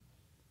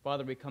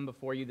Father, we come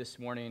before you this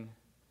morning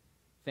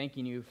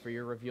thanking you for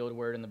your revealed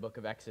word in the book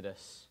of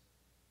Exodus.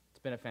 It's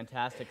been a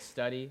fantastic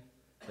study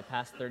the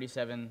past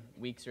 37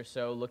 weeks or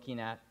so, looking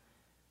at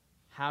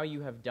how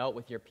you have dealt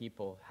with your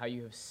people, how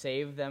you have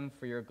saved them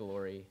for your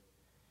glory,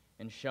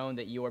 and shown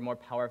that you are more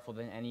powerful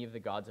than any of the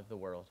gods of the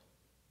world.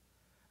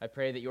 I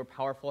pray that your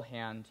powerful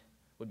hand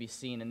would be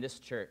seen in this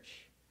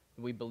church,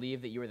 that we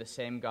believe that you are the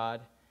same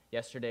God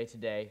yesterday,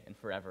 today, and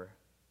forever.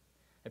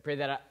 I pray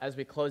that as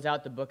we close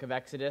out the book of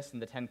Exodus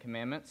and the Ten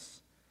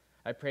Commandments,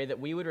 I pray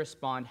that we would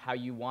respond how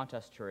you want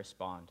us to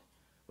respond,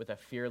 with a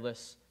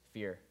fearless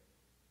fear.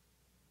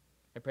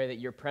 I pray that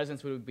your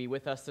presence would be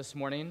with us this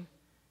morning,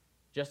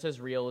 just as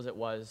real as it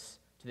was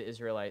to the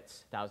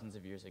Israelites thousands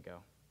of years ago.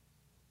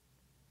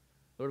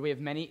 Lord, we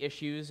have many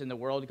issues in the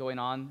world going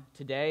on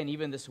today and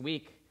even this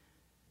week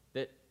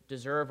that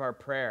deserve our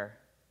prayer.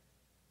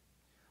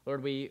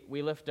 Lord, we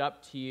lift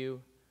up to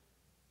you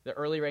the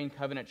Early Rain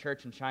Covenant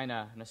Church in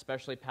China, and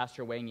especially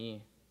Pastor Wang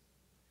Yi.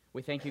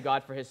 We thank you,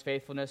 God, for his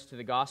faithfulness to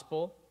the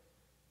gospel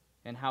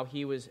and how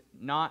he was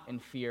not in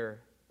fear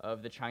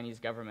of the Chinese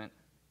government.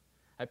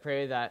 I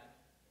pray that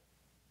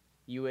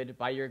you would,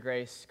 by your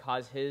grace,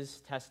 cause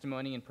his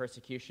testimony and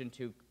persecution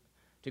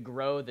to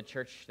grow the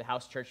church, the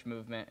house church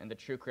movement, and the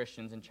true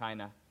Christians in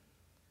China.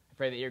 I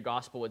pray that your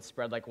gospel would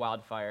spread like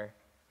wildfire,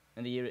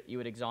 and that you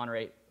would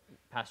exonerate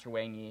Pastor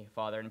Wang Yi,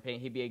 Father, and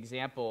he'd be an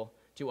example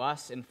to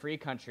us in free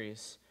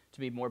countries to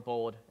be more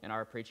bold in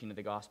our preaching of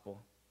the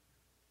gospel.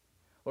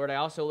 Lord, I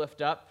also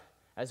lift up,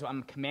 as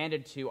I'm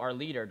commanded to, our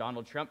leader,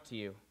 Donald Trump, to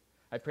you.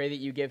 I pray that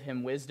you give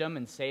him wisdom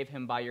and save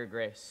him by your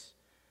grace.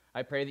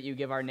 I pray that you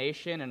give our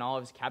nation and all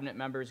of his cabinet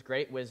members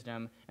great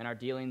wisdom in our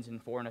dealings in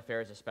foreign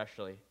affairs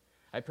especially.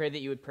 I pray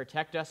that you would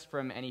protect us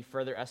from any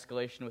further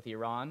escalation with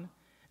Iran,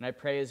 and I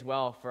pray as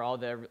well for all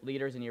the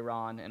leaders in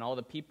Iran and all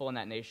the people in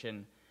that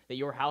nation, that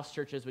your house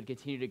churches would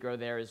continue to grow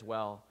there as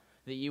well,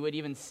 that you would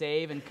even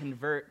save and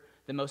convert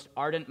the most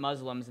ardent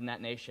Muslims in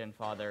that nation,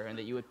 Father, and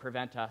that you would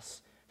prevent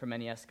us from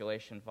any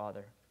escalation,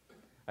 Father.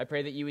 I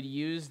pray that you would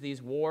use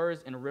these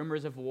wars and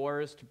rumors of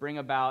wars to bring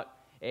about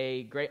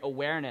a great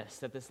awareness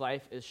that this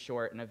life is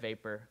short and a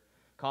vapor.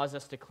 Cause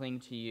us to cling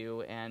to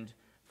you, and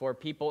for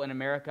people in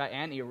America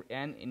and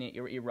in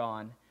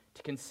Iran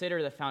to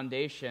consider the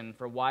foundation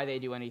for why they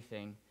do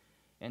anything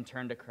and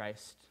turn to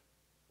Christ.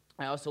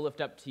 I also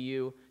lift up to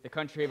you the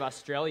country of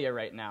Australia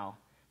right now.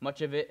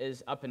 Much of it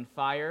is up in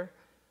fire,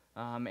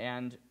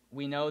 and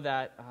we know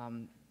that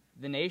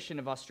the nation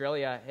of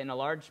Australia, in a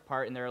large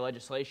part in their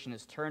legislation,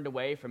 is turned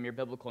away from your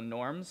biblical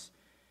norms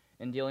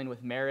in dealing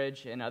with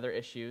marriage and other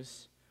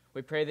issues.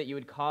 We pray that you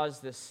would cause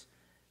this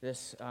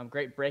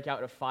great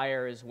breakout of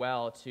fire as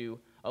well to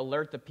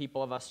alert the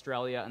people of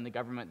Australia and the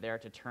government there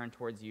to turn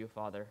towards you,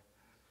 Father.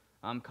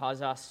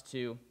 Cause us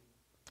to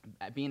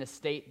be in a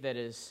state that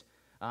is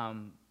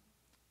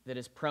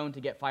prone to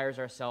get fires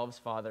ourselves,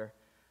 Father.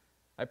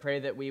 I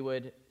pray that we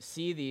would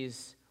see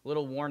these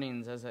little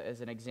warnings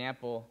as an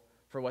example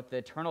for what the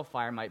eternal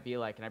fire might be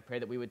like, and I pray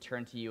that we would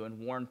turn to you and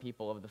warn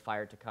people of the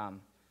fire to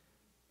come.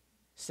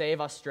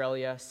 Save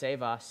Australia,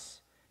 save us,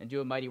 and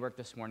do a mighty work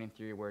this morning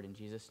through your word. In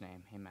Jesus'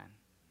 name, amen.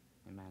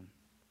 Amen.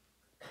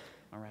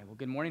 All right, well,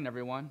 good morning,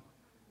 everyone.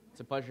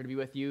 It's a pleasure to be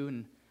with you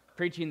and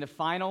preaching the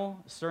final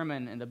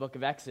sermon in the book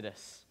of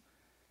Exodus.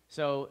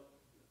 So,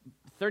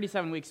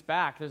 37 weeks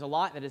back, there's a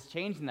lot that has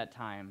changed in that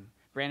time.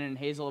 Brandon and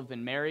Hazel have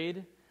been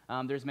married.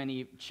 There's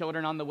many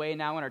children on the way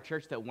now in our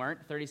church that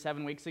weren't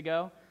 37 weeks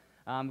ago.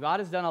 God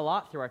has done a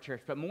lot through our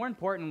church, but more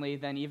importantly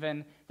than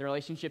even the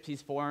relationships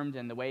he's formed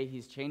and the way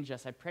he's changed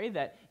us, I pray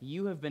that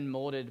you have been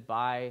molded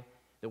by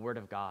the word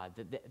of God.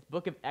 The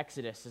book of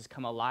Exodus has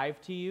come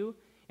alive to you,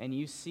 and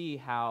you see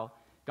how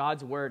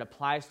God's word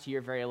applies to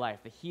your very life,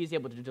 that he is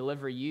able to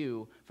deliver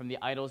you from the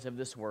idols of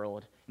this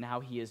world, and how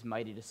he is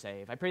mighty to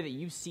save. I pray that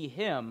you see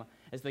him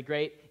as the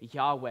great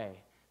Yahweh,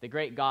 the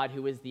great God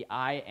who is the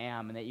I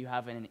am, and that you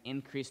have an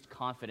increased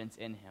confidence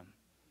in him.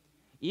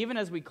 Even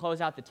as we close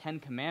out the Ten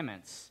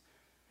Commandments,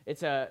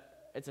 it's a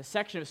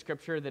section of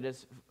Scripture that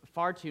is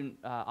far too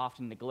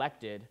often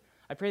neglected.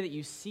 I pray that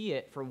you see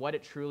it for what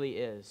it truly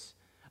is,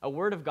 a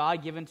word of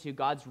God given to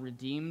God's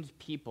redeemed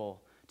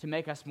people to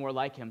make us more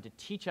like him, to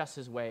teach us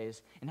his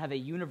ways, and how they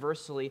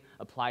universally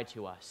apply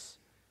to us.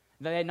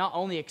 That they not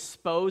only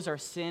expose our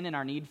sin and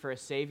our need for a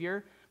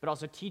Savior, but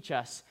also teach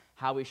us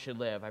how we should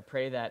live. I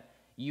pray that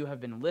you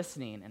have been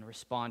listening and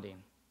responding.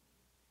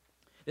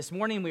 This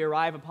morning we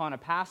arrive upon a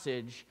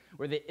passage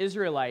where the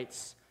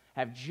Israelites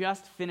have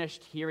just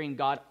finished hearing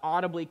God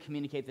audibly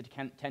communicate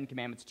the Ten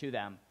Commandments to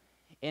them.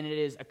 And it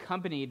is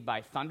accompanied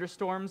by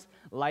thunderstorms,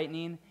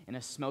 lightning, and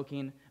a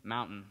smoking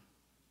mountain.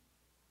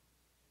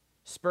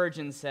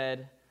 Spurgeon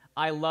said,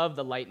 "I love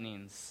the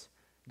lightnings.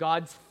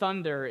 God's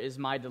thunder is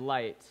my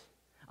delight.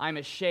 I'm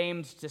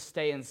ashamed to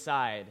stay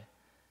inside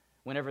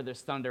whenever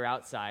there's thunder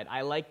outside.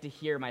 I like to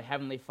hear my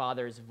Heavenly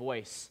Father's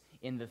voice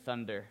in the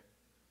thunder."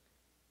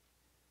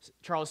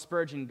 Charles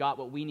Spurgeon got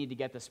what we need to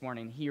get this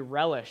morning. He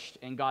relished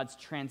in God's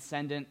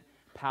transcendent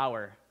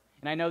power.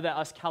 And I know that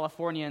us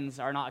Californians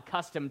are not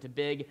accustomed to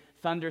big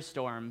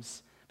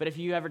thunderstorms, But if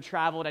you ever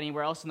traveled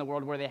anywhere else in the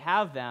world where they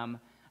have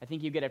them, I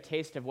think you get a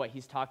taste of what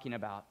he's talking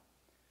about.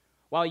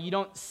 While you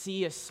don't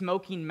see a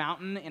smoking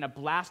mountain and a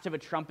blast of a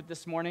trumpet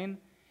this morning,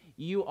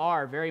 you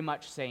are very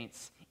much,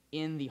 saints,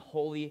 in the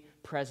holy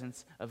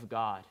presence of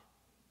God.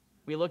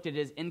 We looked at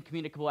his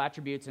incommunicable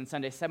attributes in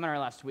Sunday seminar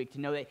last week to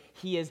know that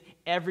he is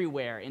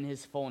everywhere in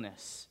his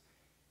fullness.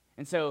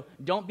 And so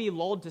don't be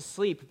lulled to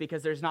sleep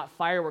because there's not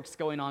fireworks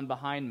going on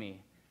behind me,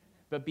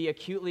 but be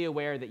acutely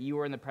aware that you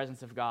are in the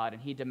presence of God,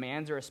 and he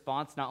demands a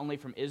response not only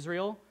from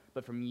Israel,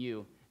 but from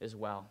you as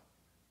well.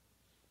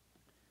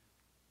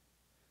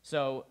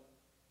 So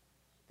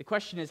the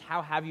question is,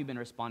 how have you been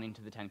responding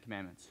to the Ten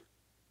Commandments?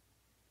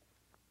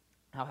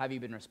 How have you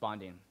been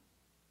responding?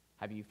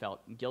 Have you felt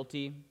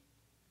guilty,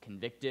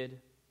 convicted,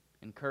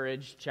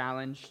 encouraged,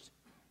 challenged?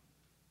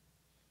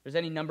 There's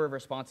any number of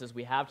responses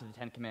we have to the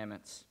Ten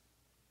Commandments.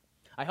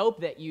 I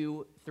hope that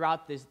you,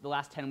 throughout the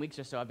last 10 weeks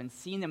or so, have been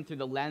seeing them through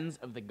the lens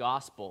of the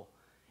gospel,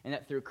 and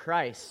that through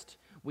Christ,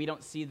 we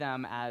don't see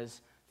them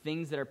as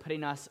things that are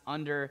putting us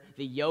under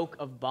the yoke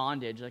of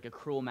bondage like a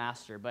cruel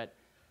master, but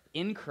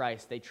in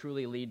Christ, they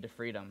truly lead to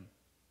freedom.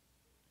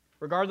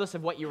 Regardless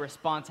of what your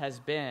response has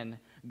been,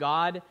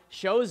 God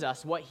shows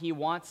us what he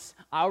wants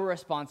our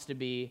response to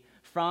be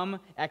from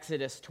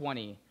Exodus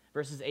 20,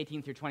 verses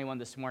 18 through 21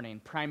 this morning.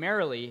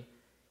 Primarily,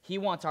 he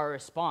wants our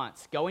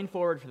response going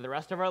forward for the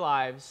rest of our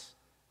lives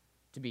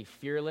to be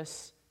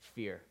fearless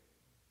fear.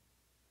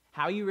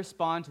 How you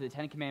respond to the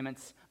Ten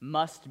Commandments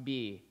must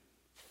be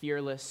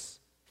fearless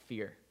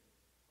fear.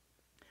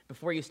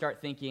 Before you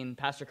start thinking,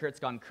 Pastor Kurt's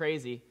gone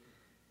crazy,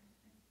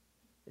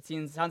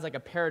 it sounds like a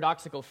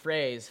paradoxical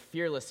phrase,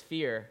 fearless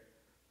fear.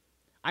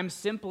 I'm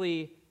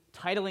simply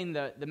titling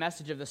the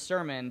message of the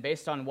sermon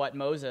based on what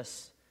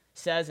Moses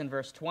says in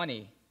verse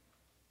 20.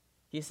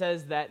 He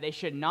says that they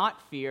should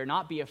not fear,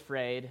 not be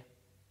afraid,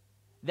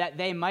 that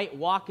they might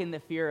walk in the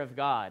fear of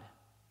God.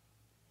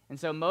 And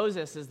so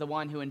Moses is the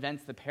one who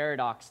invents the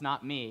paradox,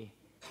 not me.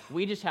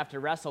 We just have to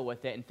wrestle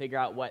with it and figure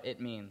out what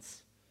it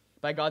means.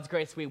 By God's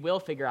grace, we will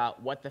figure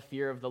out what the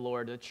fear of the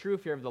Lord, the true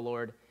fear of the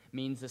Lord,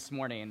 means this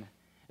morning,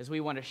 as we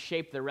want to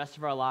shape the rest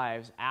of our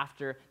lives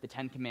after the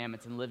Ten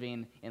Commandments and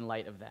living in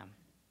light of them.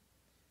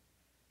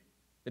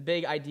 The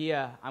big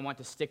idea I want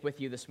to stick with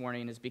you this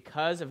morning is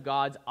because of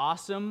God's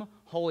awesome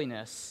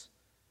holiness,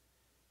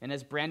 and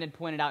as Brandon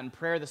pointed out in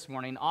prayer this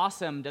morning,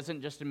 awesome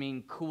doesn't just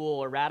mean cool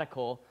or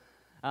radical,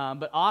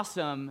 but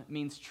awesome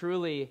means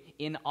truly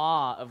in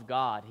awe of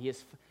God.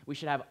 We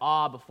should have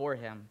awe before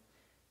him.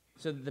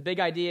 So the big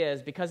idea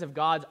is because of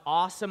God's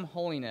awesome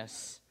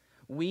holiness,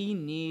 we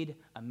need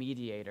a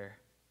mediator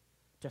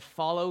to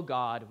follow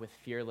God with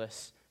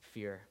fearless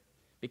fear.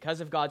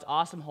 Because of God's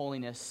awesome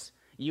holiness,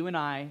 you and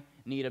I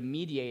need a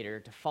mediator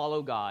to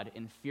follow God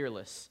in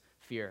fearless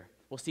fear.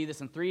 We'll see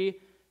this in 3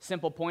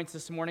 simple points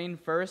this morning.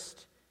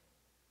 First,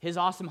 his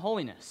awesome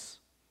holiness.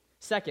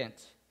 Second,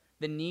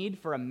 the need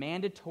for a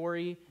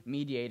mandatory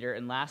mediator.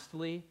 And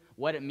lastly,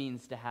 what it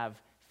means to have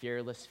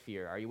fearless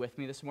fear. Are you with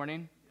me this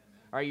morning?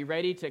 Are you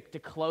ready to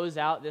close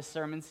out this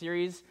sermon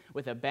series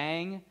with a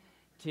bang?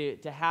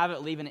 To have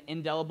it leave an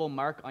indelible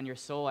mark on your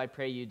soul? I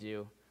pray you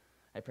do.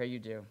 I pray you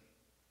do.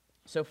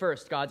 So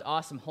first, God's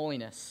awesome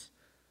holiness.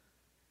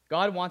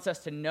 God wants us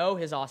to know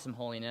his awesome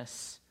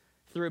holiness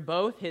through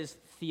both his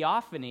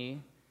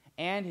theophany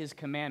and his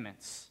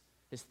commandments.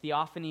 His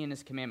theophany and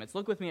his commandments.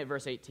 Look with me at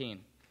verse 18.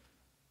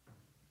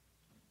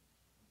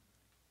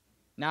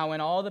 Now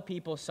when all the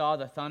people saw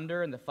the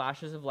thunder and the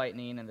flashes of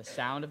lightning and the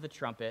sound of the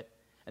trumpet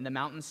and the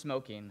mountain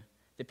smoking,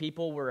 the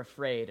people were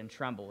afraid and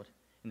trembled,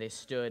 and they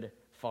stood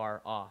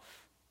far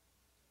off.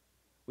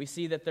 We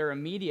see that their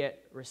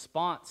immediate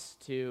response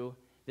to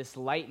this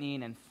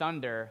lightning and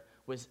thunder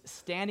was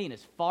standing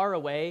as far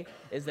away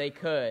as they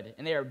could,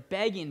 and they are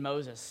begging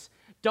Moses,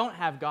 don't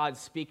have God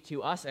speak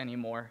to us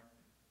anymore.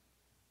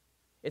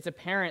 It's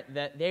apparent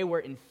that they were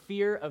in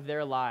fear of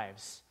their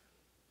lives.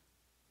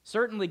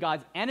 Certainly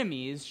God's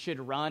enemies should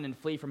run and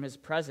flee from his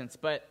presence,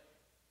 but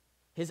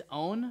his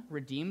own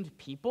redeemed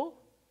people?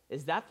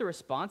 Is that the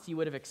response you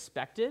would have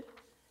expected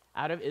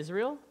out of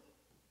Israel?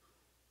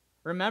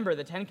 Remember,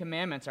 the Ten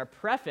Commandments are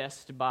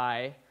prefaced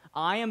by,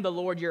 I am the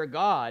Lord your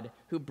God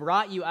who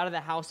brought you out of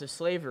the house of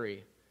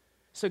slavery.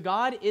 So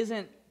God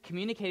isn't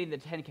communicating the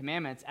Ten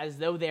Commandments as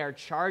though they are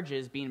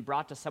charges being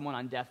brought to someone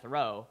on death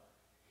row.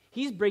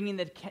 He's bringing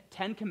the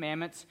Ten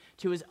Commandments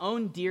to his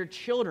own dear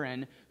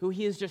children who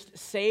he has just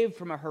saved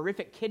from a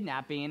horrific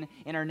kidnapping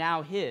and are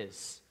now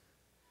his.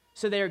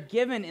 So they are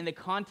given in the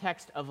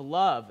context of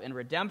love and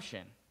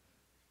redemption.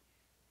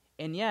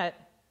 And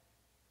yet,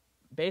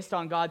 based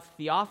on God's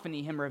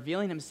theophany, him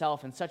revealing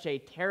himself in such a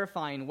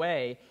terrifying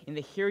way in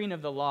the hearing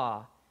of the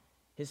law,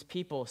 his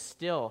people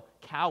still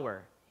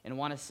cower and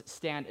want to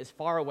stand as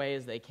far away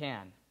as they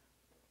can.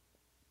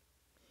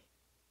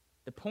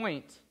 The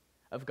point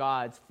of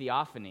God's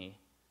theophany,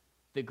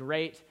 the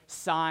great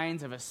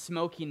signs of a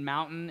smoking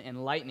mountain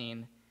and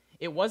lightning,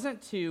 it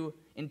wasn't to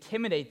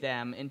intimidate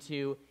them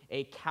into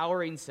a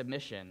cowering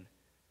submission,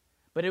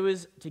 but it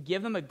was to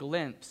give them a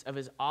glimpse of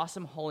his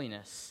awesome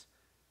holiness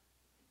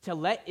to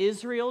let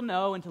Israel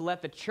know and to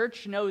let the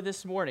church know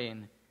this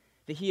morning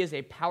that he is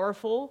a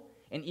powerful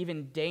and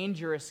even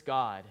dangerous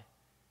God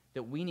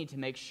that we need to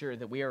make sure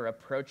that we are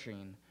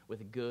approaching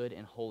with good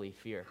and holy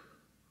fear.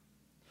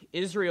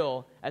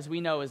 Israel, as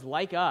we know, is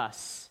like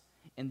us,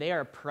 and they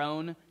are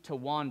prone to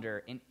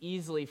wander and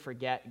easily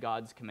forget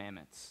God's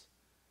commandments.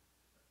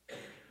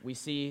 We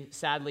see,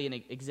 sadly, in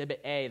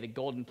Exhibit A, the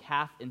golden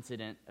calf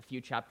incident a few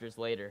chapters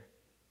later.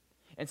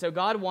 And so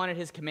God wanted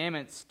his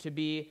commandments to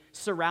be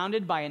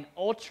surrounded by an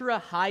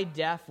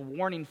ultra-high-def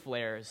warning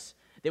flares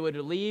that would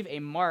leave a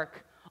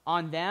mark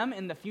on them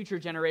and the future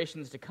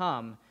generations to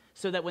come,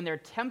 so that when they're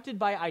tempted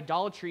by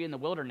idolatry in the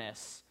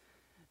wilderness,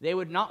 they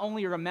would not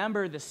only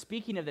remember the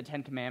speaking of the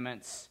Ten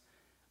Commandments,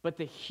 but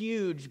the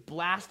huge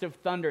blast of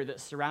thunder that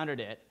surrounded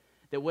it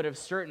that would have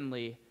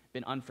certainly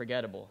been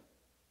unforgettable.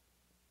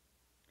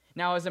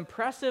 Now, as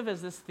impressive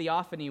as this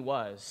theophany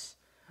was,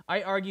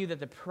 I argue that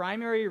the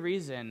primary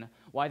reason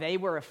why they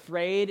were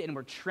afraid and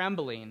were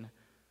trembling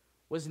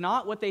was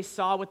not what they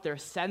saw with their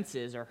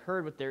senses or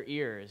heard with their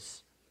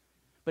ears,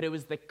 but it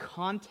was the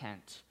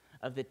content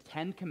of the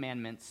Ten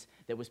Commandments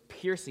that was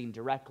piercing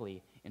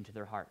directly into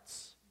their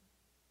hearts.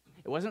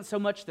 It wasn't so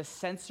much the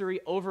sensory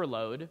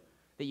overload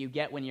that you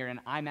get when you're in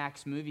an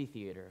IMAX movie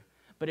theater,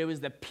 but it was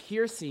the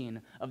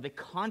piercing of the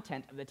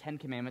content of the Ten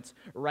Commandments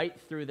right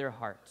through their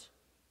heart.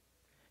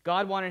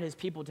 God wanted his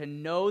people to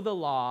know the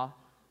law,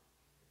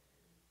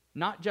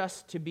 not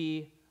just to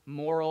be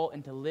moral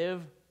and to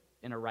live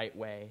in a right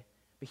way,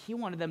 but he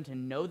wanted them to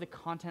know the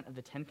content of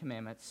the Ten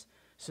Commandments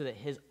so that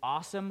his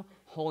awesome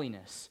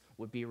holiness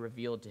would be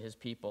revealed to his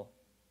people.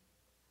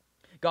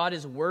 God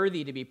is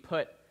worthy to be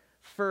put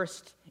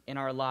first in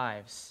our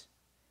lives.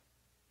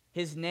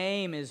 His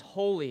name is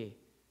holy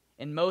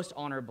and most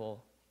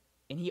honorable,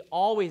 and he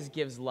always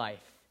gives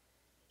life.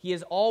 He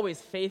is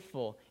always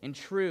faithful and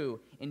true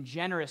and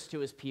generous to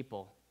his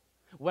people.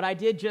 What I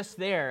did just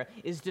there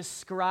is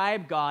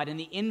describe God in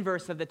the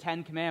inverse of the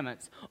Ten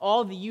Commandments.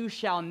 All the you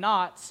shall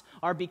nots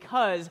are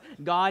because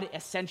God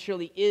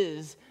essentially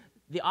is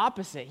the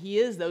opposite. He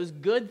is those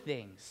good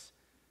things.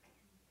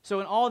 So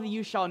in all the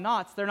you shall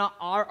nots, they're not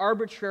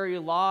arbitrary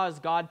laws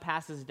God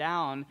passes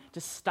down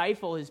to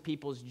stifle his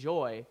people's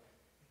joy,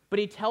 but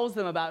he tells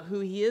them about who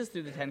he is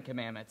through the Ten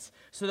Commandments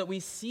so that we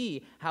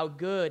see how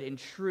good and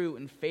true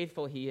and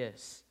faithful he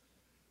is.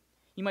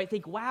 You might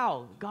think,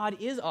 wow, God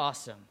is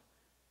awesome.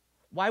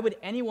 Why would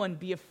anyone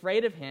be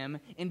afraid of him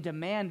and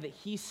demand that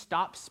he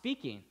stop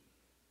speaking?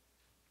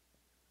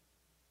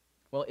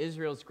 Well,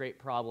 Israel's great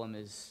problem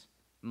is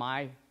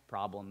my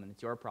problem, and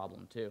it's your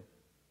problem too.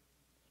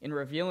 In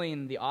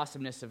revealing the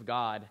awesomeness of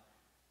God,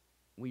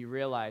 we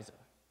realize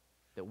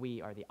that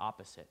we are the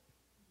opposite.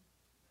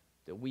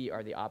 That we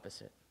are the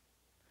opposite.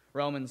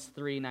 Romans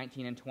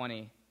 3:19 and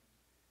 20.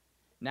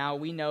 Now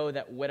we know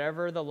that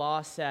whatever the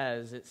law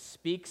says, it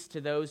speaks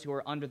to those who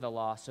are under the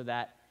law, so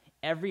that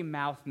every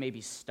mouth may be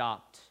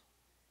stopped,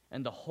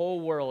 and the whole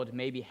world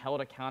may be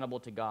held accountable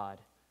to God.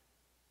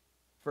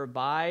 For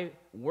by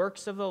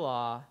works of the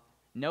law,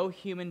 no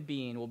human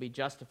being will be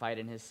justified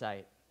in his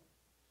sight,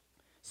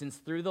 since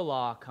through the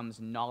law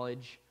comes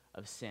knowledge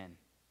of sin.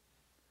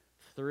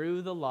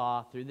 Through the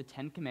law, through the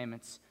Ten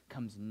Commandments,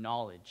 comes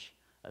knowledge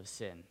of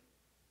sin.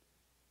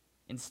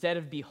 Instead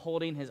of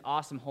beholding his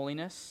awesome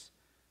holiness,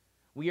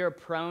 we are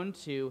prone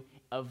to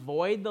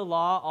avoid the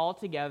law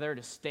altogether,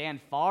 to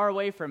stand far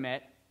away from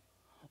it,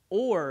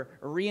 or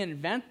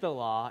reinvent the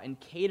law and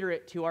cater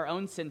it to our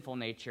own sinful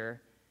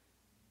nature,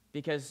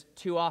 because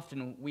too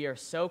often we are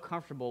so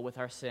comfortable with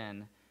our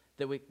sin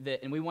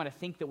and we want to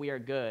think that we are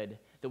good,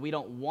 that we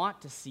don't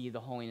want to see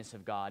the holiness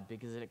of God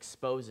because it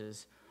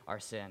exposes our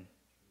sin.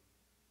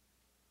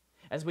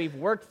 As we've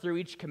worked through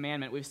each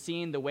commandment, we've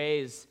seen the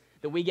ways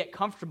that we get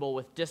comfortable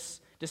with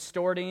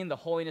distorting the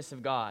holiness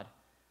of God.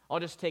 I'll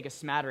just take a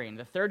smattering.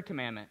 The third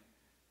commandment,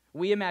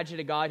 we imagine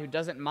a God who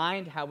doesn't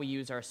mind how we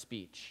use our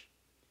speech.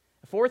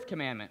 The fourth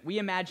commandment, we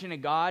imagine a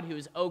God who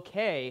is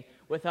okay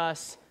with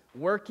us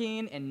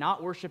working and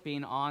not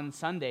worshiping on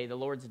Sunday, the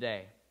Lord's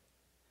day.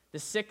 The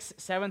 6th,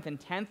 7th, and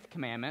 10th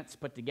commandments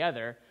put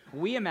together,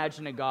 we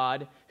imagine a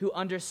God who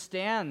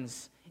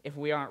understands if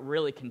we aren't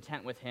really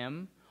content with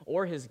him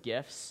or his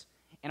gifts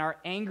and are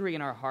angry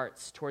in our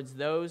hearts towards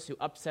those who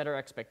upset our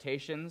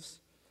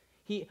expectations.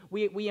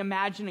 We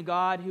imagine a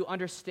God who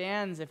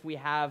understands if we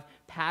have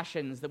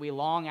passions that we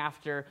long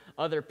after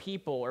other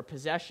people or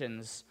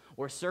possessions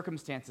or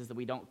circumstances that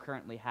we don't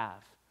currently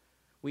have.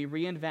 We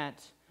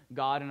reinvent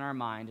God in our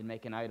mind and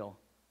make an idol.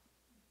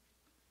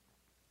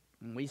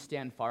 And we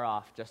stand far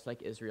off, just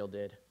like Israel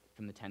did,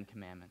 from the Ten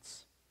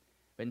Commandments.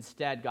 But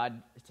instead,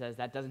 God says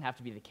that doesn't have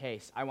to be the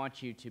case. I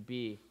want you to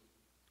be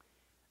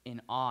in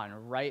awe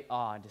and right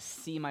awe and to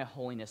see my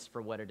holiness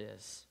for what it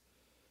is.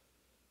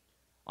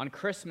 On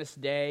Christmas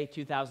Day,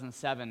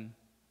 2007,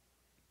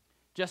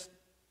 just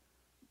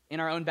in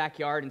our own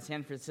backyard in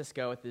San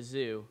Francisco at the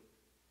zoo,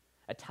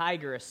 a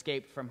tiger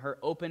escaped from her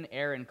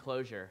open-air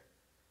enclosure,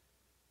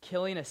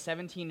 killing a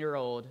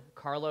 17-year-old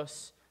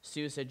Carlos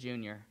Sousa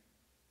Jr.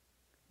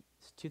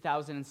 It's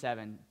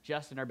 2007,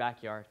 just in our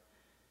backyard.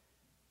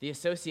 The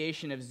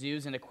Association of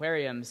Zoos and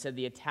Aquariums said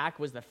the attack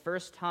was the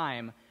first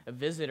time a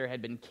visitor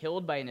had been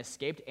killed by an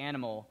escaped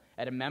animal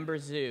at a member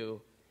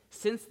zoo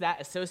since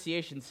that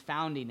association's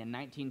founding in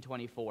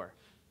 1924.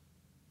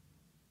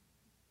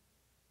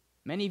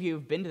 Many of you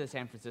have been to the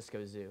San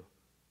Francisco Zoo.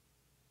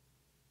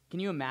 Can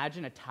you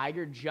imagine a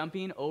tiger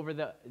jumping over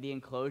the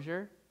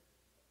enclosure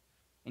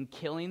and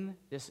killing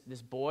this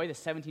boy, the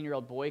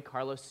 17-year-old boy,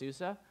 Carlos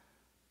Sousa?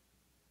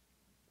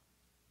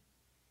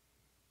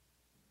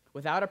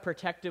 Without a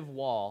protective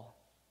wall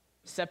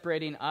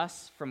separating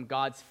us from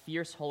God's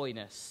fierce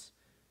holiness,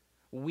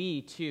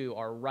 we too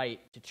are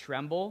right to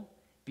tremble,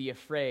 be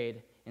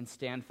afraid, and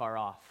stand far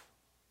off.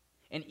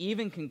 And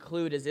even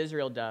conclude, as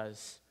Israel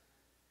does,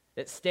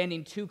 that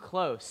standing too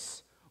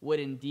close would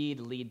indeed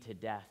lead to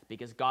death,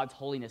 because God's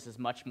holiness is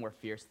much more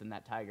fierce than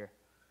that tiger.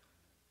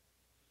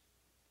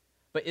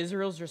 But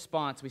Israel's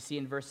response, we see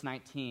in verse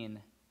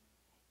 19,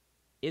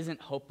 isn't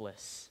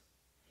hopeless.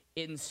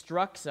 It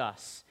instructs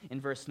us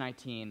in verse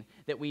 19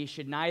 that we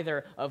should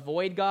neither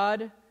avoid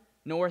God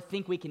nor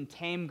think we can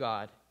tame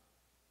God.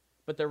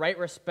 But the right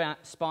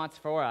response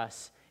for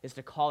us is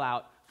to call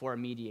out for a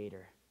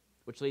mediator,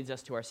 which leads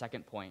us to our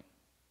second point.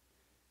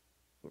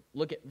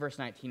 Look at verse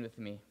 19 with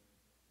me.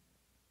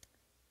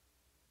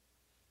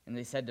 And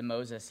they said to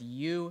Moses,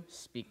 "You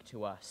speak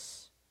to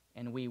us,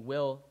 and we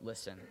will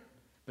listen,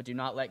 but do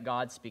not let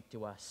God speak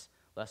to us,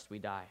 lest we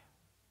die."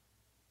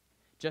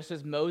 Just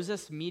as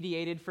Moses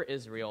mediated for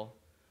Israel,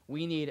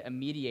 we need a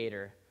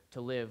mediator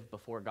to live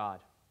before God.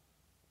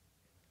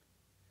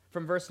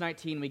 From verse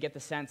 19, we get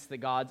the sense that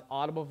God's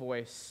audible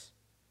voice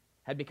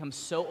had become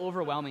so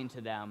overwhelming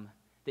to them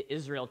that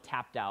Israel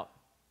tapped out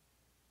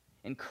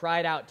and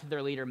cried out to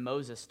their leader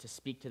Moses to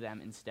speak to them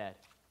instead.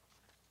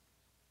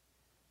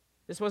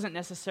 This wasn't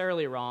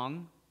necessarily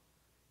wrong,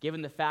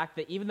 given the fact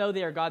that even though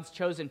they are God's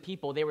chosen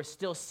people, they were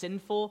still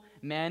sinful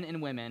men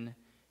and women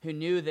who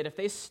knew that if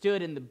they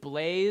stood in the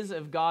blaze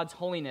of God's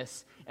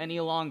holiness any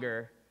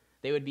longer,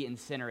 they would be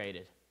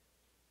incinerated.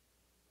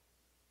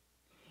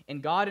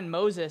 And God and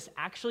Moses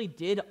actually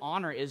did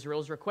honor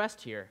Israel's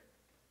request here.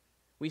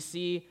 We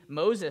see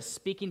Moses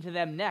speaking to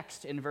them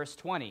next in verse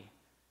 20.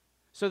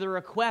 So the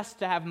request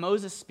to have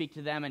Moses speak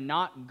to them and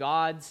not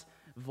God's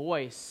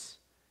voice,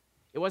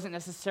 it wasn't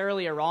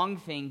necessarily a wrong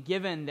thing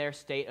given their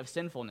state of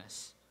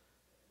sinfulness.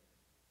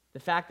 The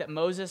fact that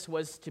Moses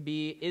was to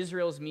be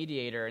Israel's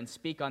mediator and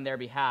speak on their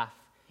behalf,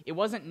 it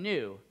wasn't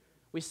new.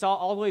 We saw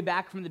all the way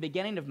back from the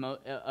beginning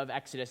of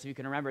Exodus, if you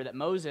can remember, that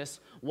Moses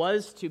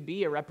was to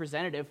be a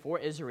representative for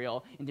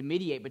Israel and to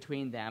mediate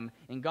between them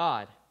and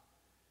God.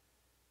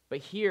 But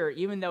here,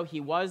 even though he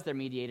was their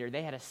mediator,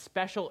 they had a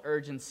special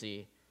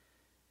urgency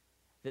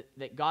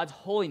that God's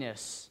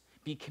holiness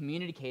be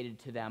communicated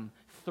to them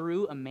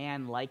through a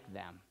man like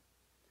them.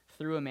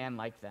 Through a man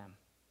like them.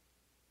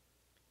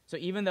 So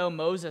even though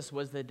Moses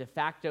was the de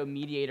facto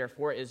mediator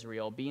for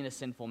Israel, being a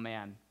sinful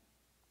man,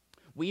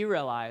 we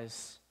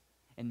realize,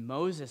 and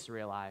Moses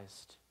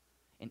realized,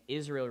 and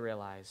Israel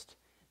realized,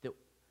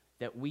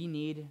 that we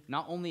need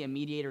not only a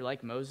mediator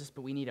like Moses,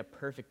 but we need a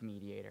perfect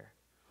mediator.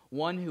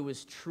 One who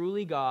was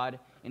truly God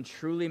and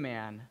truly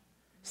man,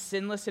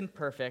 sinless and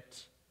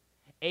perfect,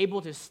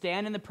 able to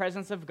stand in the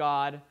presence of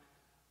God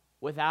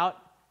with a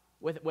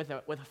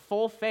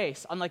full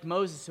face, unlike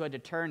Moses who had to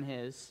turn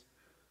his,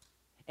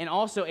 and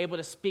also able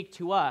to speak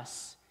to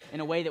us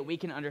in a way that we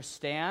can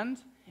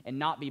understand and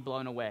not be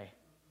blown away.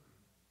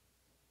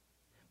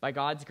 By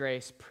God's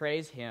grace,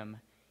 praise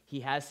him, he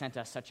has sent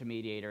us such a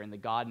mediator in the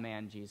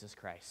God-man, Jesus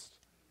Christ.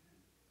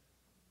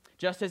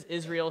 Just as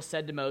Israel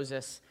said to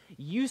Moses,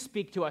 "You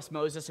speak to us,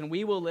 Moses, and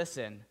we will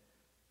listen,"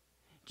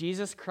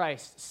 Jesus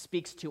Christ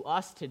speaks to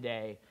us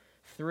today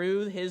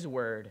through his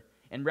word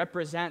and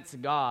represents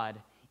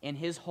God in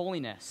his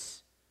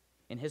holiness,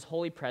 in his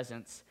holy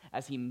presence,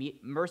 as he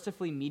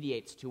mercifully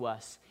mediates to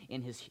us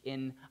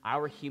in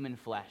our human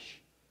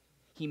flesh.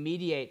 He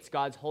mediates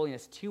God's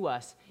holiness to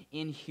us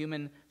in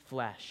human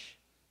flesh.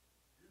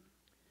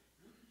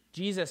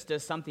 Jesus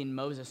does something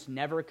Moses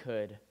never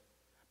could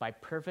by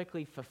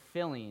perfectly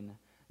fulfilling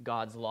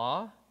God's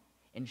law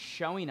and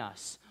showing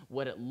us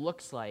what it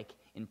looks like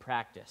in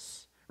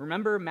practice.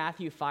 Remember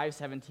Matthew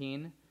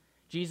 5:17?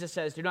 Jesus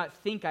says, "Do not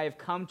think I have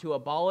come to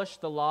abolish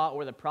the law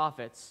or the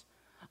prophets.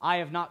 I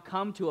have not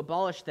come to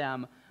abolish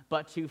them,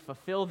 but to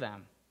fulfill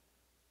them."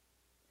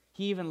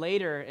 He even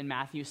later in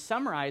Matthew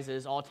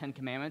summarizes all 10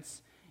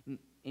 commandments, and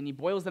he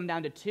boils them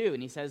down to 2,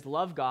 and he says,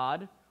 "Love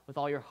God with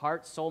all your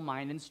heart, soul,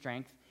 mind, and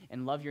strength,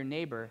 and love your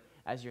neighbor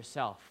as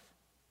yourself."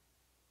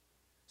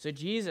 So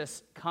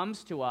Jesus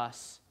comes to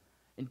us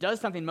and does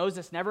something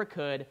Moses never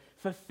could,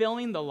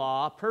 fulfilling the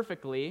law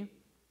perfectly,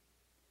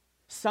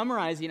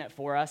 summarizing it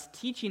for us,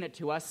 teaching it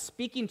to us,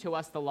 speaking to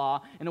us the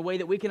law in a way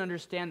that we can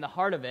understand the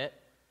heart of it.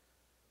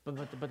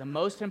 But the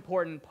most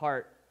important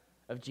part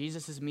of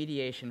Jesus'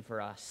 mediation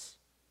for us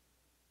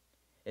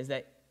is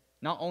that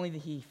not only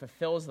that he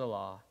fulfills the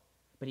law,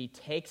 but he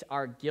takes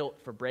our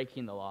guilt for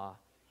breaking the law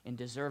and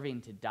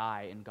deserving to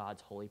die in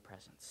God's holy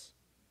presence.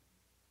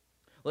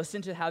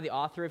 Listen to how the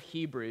author of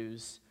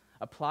Hebrews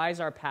applies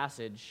our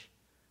passage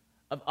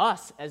of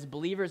us as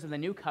believers in the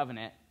new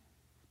covenant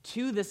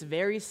to this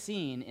very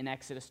scene in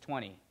Exodus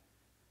 20.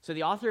 So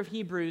the author of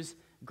Hebrews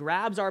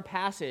grabs our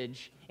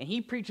passage and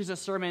he preaches a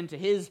sermon to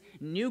his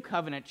new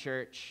covenant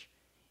church,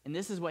 and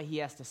this is what he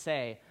has to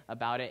say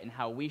about it and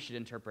how we should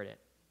interpret it.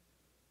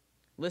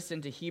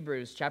 Listen to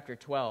Hebrews chapter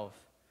 12,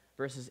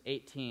 verses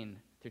 18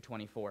 through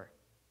 24.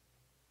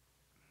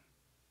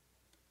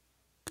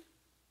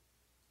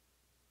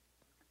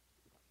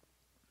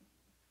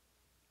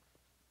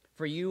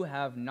 For you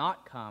have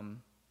not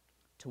come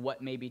to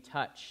what may be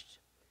touched,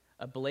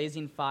 a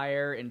blazing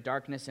fire and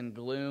darkness and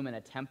gloom and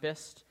a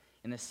tempest,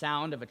 and the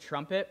sound of a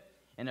trumpet,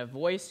 and a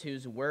voice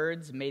whose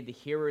words made the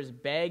hearers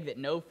beg that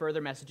no further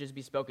messages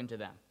be spoken to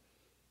them.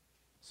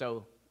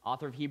 So,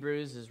 author of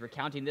Hebrews is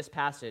recounting this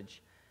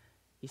passage.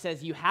 He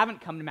says, you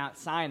haven't come to Mount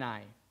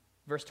Sinai,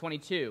 verse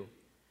 22,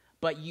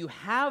 but you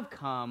have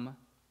come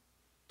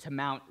to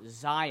Mount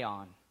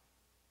Zion,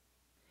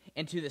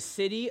 and to the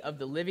city of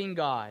the living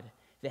God,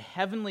 the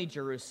heavenly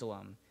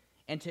Jerusalem,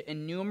 and to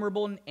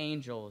innumerable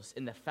angels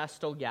in the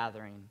festal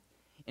gathering,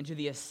 and to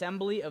the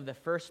assembly of the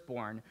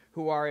firstborn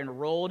who are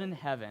enrolled in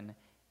heaven,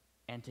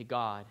 and to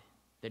God,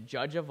 the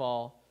judge of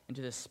all, and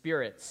to the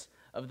spirits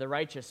of the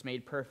righteous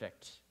made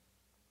perfect,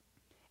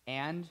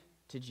 and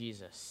to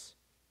Jesus,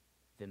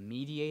 the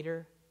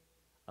mediator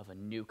of a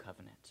new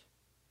covenant,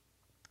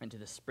 and to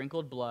the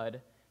sprinkled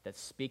blood that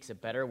speaks a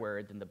better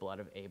word than the blood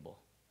of Abel.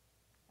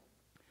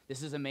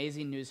 This is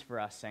amazing news for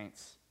us,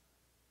 saints.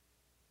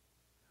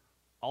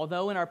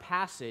 Although in our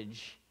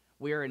passage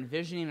we are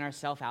envisioning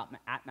ourselves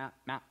at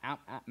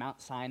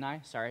Mount Sinai,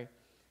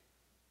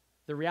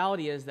 the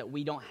reality is that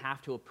we don't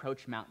have to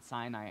approach Mount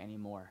Sinai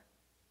anymore.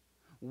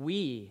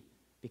 We,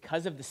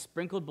 because of the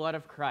sprinkled blood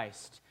of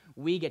Christ,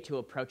 we get to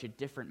approach a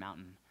different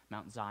mountain,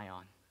 Mount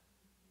Zion.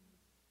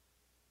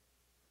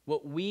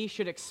 What we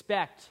should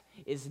expect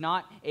is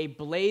not a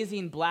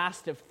blazing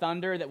blast of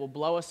thunder that will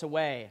blow us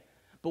away,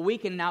 but we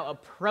can now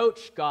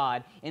approach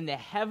God in the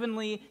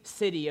heavenly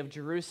city of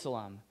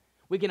Jerusalem.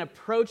 We can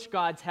approach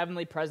God's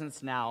heavenly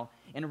presence now,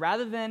 and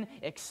rather than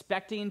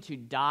expecting to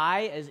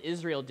die as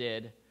Israel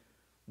did,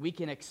 we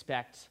can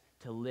expect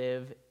to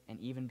live and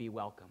even be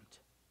welcomed.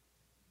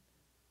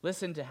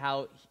 Listen to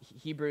how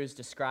Hebrews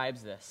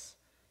describes this.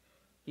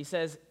 He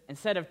says,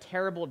 instead of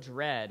terrible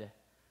dread,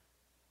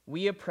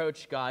 we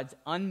approach God's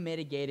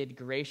unmitigated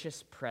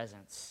gracious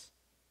presence,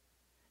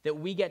 that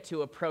we get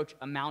to approach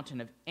a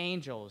mountain of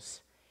angels,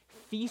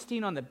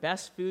 feasting on the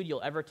best food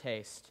you'll ever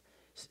taste,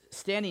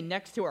 standing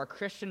next to our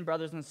Christian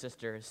brothers and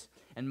sisters,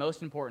 and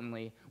most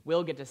importantly,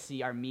 we'll get to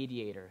see our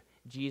mediator,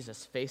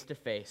 Jesus, face to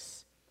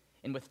face,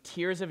 and with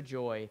tears of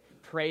joy,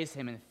 praise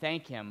him and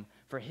thank him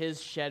for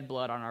his shed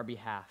blood on our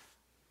behalf,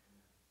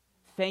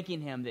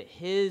 thanking him that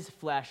his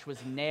flesh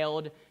was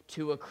nailed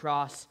to a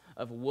cross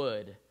of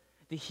wood,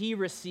 that he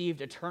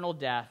received eternal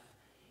death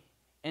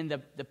and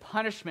the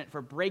punishment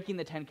for breaking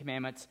the Ten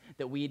Commandments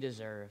that we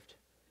deserved.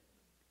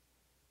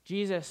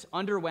 Jesus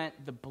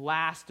underwent the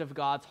blast of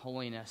God's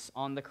holiness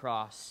on the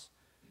cross.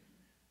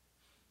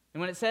 And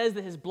when it says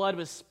that his blood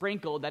was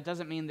sprinkled, that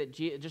doesn't mean that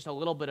just a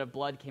little bit of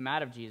blood came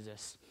out of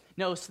Jesus.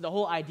 No, so the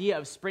whole idea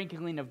of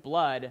sprinkling of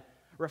blood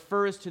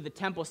refers to the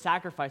temple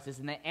sacrifices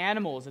and the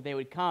animals that they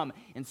would come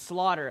and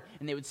slaughter,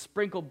 and they would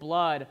sprinkle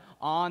blood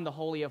on the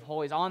Holy of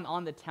Holies,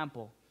 on the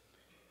temple,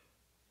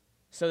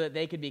 so that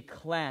they could be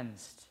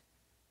cleansed.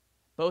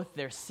 Both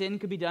their sin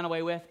could be done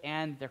away with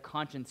and their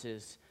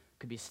consciences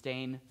could be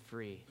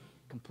stain-free,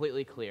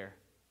 completely clear.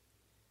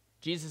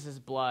 Jesus'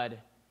 blood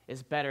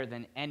is better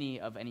than any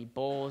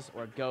bulls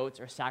or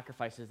goats or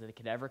sacrifices that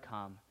could ever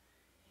come.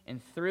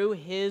 And through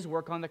his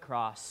work on the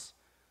cross,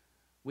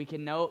 we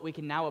can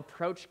now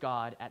approach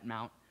God at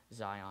Mount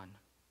Zion.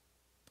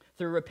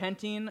 Through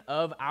repenting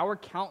of our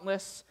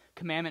countless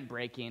commandment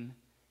breaking,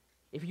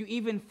 if you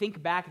even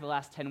think back the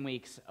last 10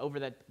 weeks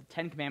over the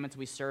 10 commandments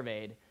we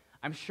surveyed,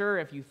 I'm sure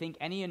if you think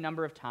any amount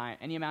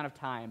of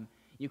time,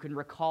 you can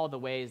recall the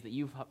ways that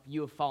you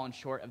have fallen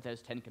short of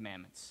those 10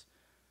 commandments.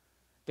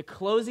 The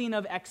closing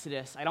of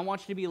Exodus, I don't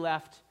want you to be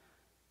left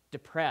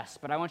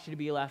depressed, but I want you to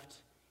be left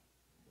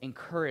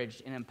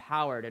encouraged and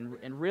empowered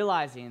and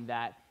realizing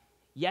that,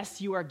 yes,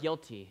 you are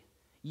guilty.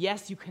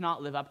 Yes, you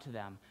cannot live up to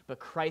them, but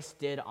Christ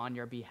did on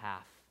your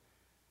behalf.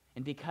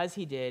 And because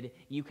he did,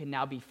 you can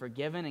now be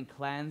forgiven and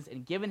cleansed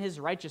and given his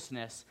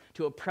righteousness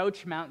to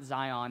approach Mount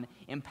Zion,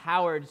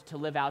 empowered to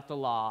live out the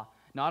law,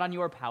 not on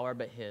your power,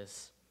 but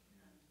his.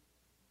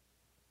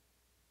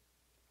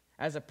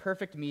 As a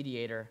perfect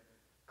mediator,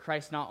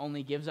 Christ not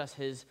only gives us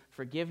his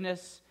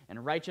forgiveness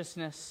and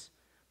righteousness,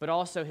 but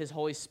also his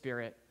Holy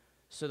Spirit,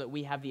 so that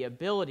we have the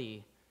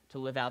ability to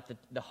live out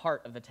the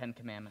heart of the Ten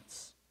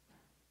Commandments.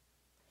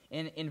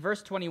 In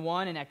verse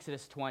 21 in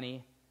Exodus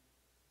 20,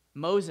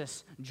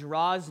 Moses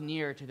draws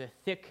near to the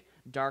thick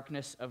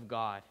darkness of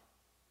God.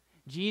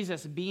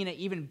 Jesus, being an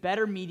even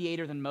better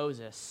mediator than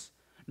Moses,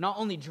 not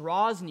only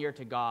draws near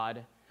to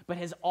God, but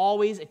has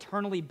always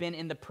eternally been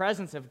in the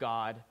presence of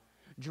God,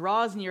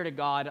 draws near to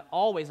God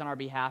always on our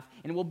behalf,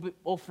 and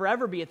will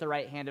forever be at the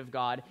right hand of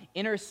God,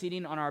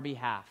 interceding on our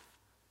behalf.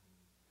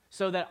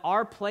 so that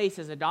our place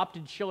as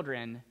adopted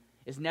children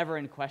is never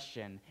in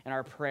question and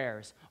our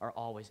prayers are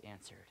always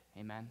answered.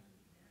 Amen?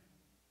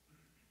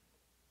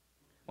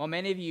 While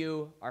many of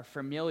you are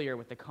familiar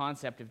with the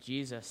concept of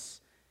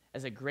Jesus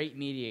as a great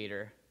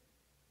mediator,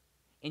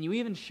 and you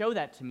even show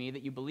that to me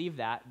that you believe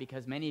that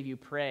because many of you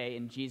pray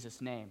in Jesus'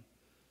 name.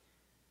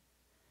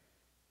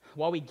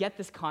 While we get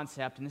this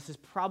concept, and this is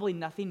probably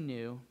nothing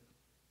new,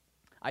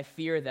 I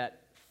fear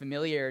that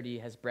familiarity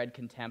has bred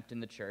contempt in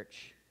the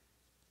church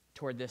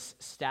toward this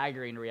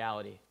staggering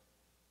reality.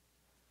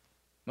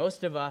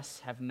 Most of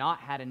us have not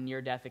had a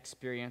near-death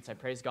experience. I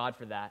praise God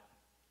for that.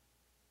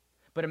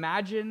 But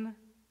imagine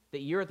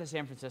that you're at the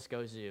San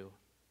Francisco Zoo,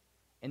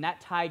 and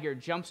that tiger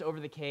jumps over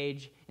the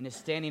cage and is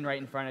standing right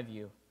in front of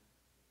you.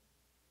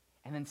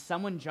 And then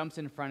someone jumps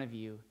in front of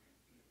you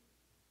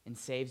and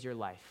saves your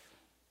life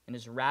and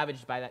is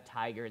ravaged by that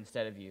tiger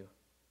instead of you.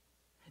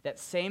 That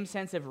same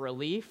sense of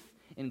relief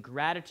and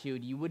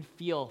gratitude you would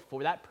feel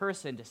for that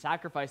person to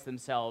sacrifice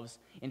themselves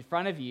in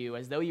front of you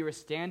as though you were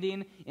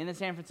standing in the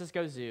San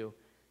Francisco Zoo,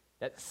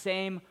 that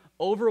same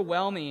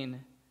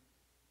overwhelming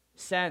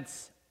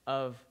sense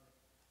of,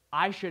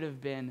 I should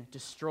have been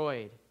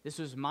destroyed. This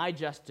was my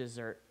just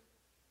desert.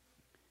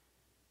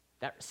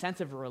 That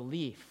sense of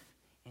relief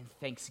and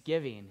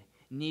thanksgiving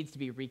needs to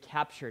be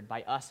recaptured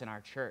by us in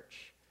our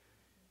church.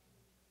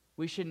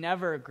 We should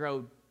never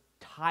grow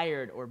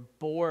tired or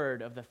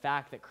bored of the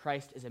fact that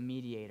Christ is a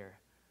mediator.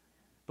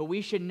 But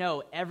we should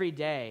know every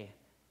day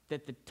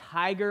that the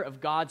tiger of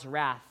God's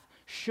wrath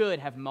should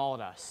have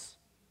mauled us.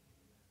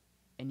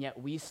 And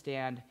yet we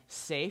stand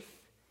safe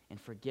and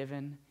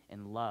forgiven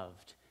and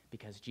loved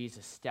because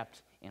Jesus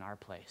stepped in our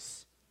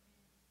place.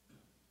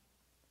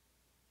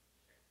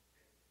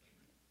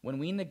 When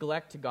we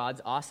neglect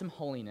God's awesome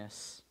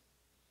holiness,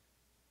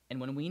 and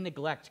when we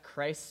neglect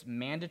Christ's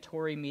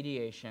mandatory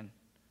mediation,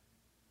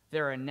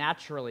 there are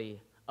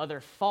naturally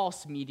other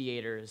false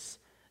mediators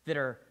that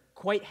are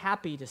quite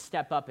happy to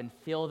step up and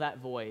fill that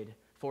void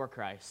for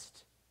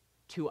Christ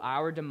to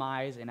our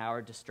demise and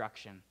our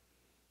destruction.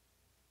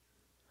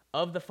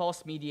 Of the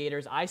false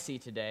mediators I see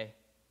today,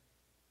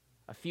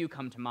 a few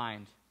come to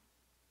mind.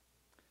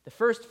 The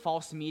first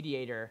false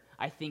mediator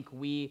I think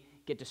we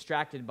get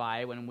distracted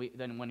by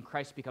when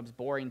Christ becomes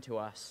boring to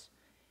us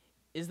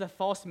is the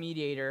false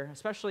mediator,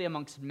 especially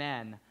amongst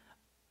men,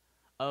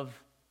 of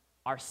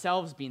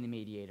ourselves being the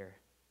mediator.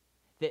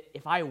 That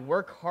if I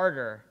work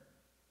harder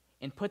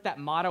and put that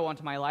motto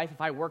onto my life,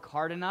 if I work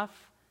hard enough,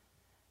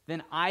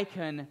 then I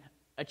can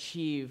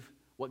achieve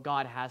what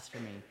God has for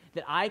me.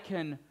 That I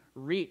can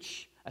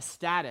reach a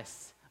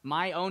status,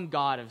 my own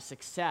God of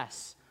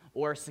success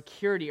or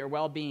security or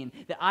well-being.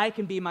 That I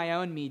can be my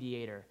own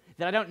mediator.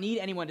 That I don't need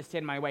anyone to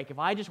stand in my way. If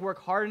I just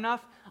work hard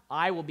enough,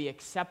 I will be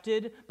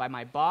accepted by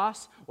my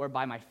boss or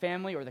by my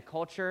family or the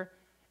culture,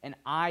 and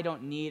I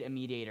don't need a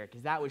mediator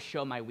because that would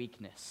show my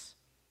weakness.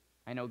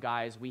 I know,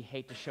 guys, we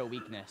hate to show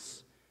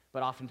weakness,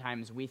 but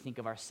oftentimes we think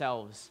of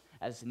ourselves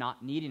as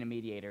not needing a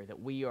mediator,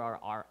 that we are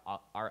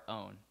our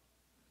own.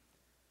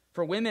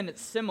 For women,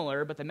 it's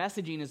similar, but the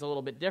messaging is a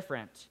little bit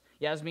different.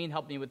 Yasmin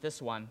helped me with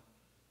this one.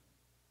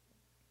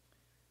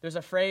 There's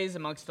a phrase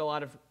amongst a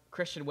lot of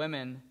Christian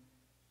women,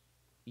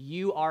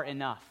 you are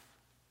enough.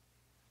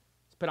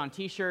 It's put on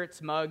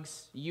t-shirts,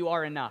 mugs, you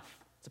are enough.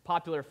 It's a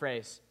popular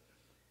phrase.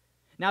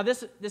 Now,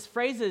 this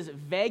phrase is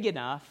vague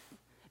enough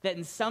that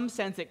in some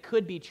sense it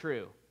could be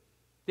true.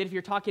 That if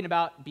you're talking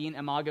about being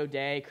imago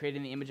Dei, created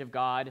in the image of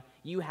God,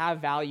 you have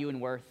value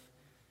and worth.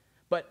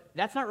 But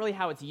that's not really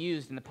how it's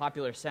used in the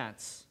popular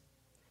sense.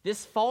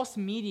 This false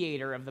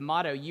mediator of the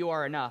motto, you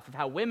are enough, of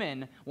how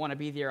women want to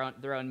be their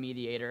own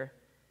mediator,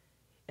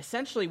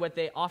 essentially what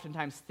they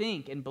oftentimes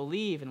think and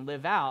believe and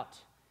live out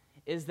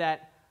is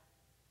that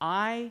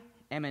I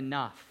am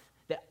enough,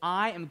 that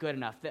I am good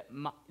enough,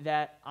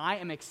 that I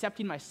am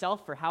accepting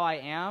myself for how I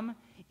am,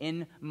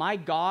 and my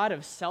God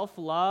of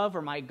self-love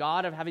or my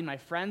God of having my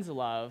friends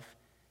love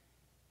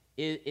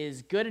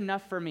is good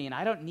enough for me, and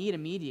I don't need a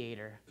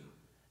mediator,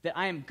 that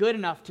I am good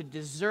enough to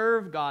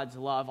deserve God's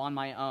love on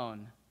my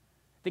own,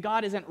 that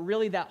God isn't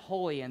really that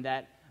holy, and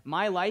that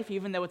my life,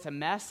 even though it's a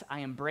mess, I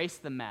embrace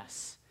the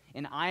mess,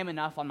 and I am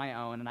enough on my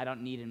own,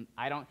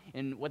 and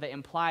and what that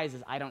implies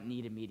is I don't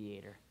need a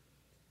mediator.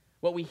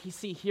 What we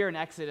see here in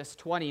Exodus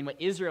 20 and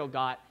what Israel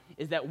got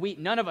is that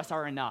none of us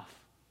are enough.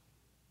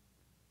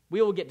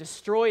 We will get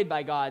destroyed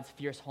by God's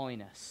fierce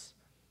holiness.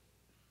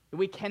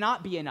 We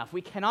cannot be enough.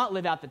 We cannot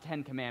live out the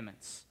 10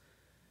 Commandments.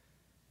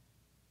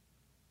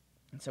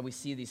 And so we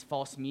see these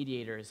false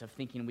mediators of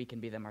thinking we can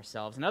be them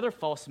ourselves. Another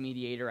false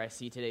mediator I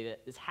see today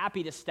that is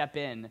happy to step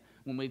in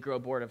when we grow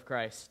bored of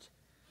Christ.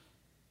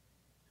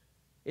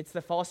 It's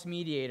the false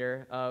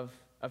mediator of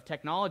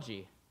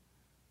technology.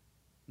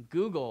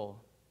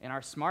 Google and our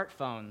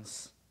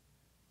smartphones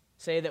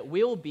say that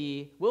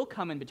we'll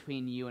come in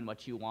between you and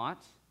what you want.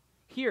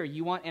 Here,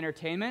 you want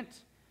entertainment,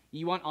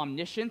 you want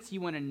omniscience, you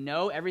want to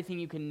know everything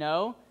you can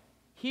know.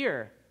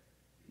 Here's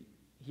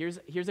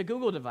a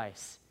Google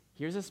device.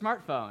 Here's a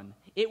smartphone.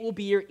 It will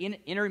be your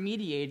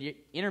intermediary,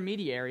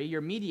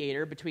 your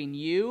mediator between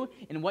you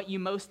and what you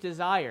most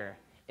desire: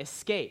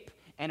 escape,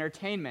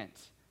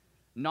 entertainment,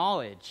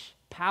 knowledge,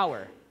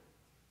 power.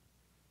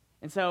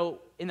 And so,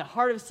 in the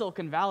heart of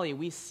Silicon Valley,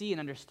 we see and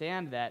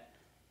understand that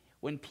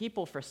when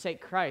people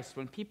forsake Christ,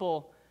 when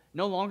people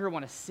no longer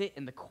want to sit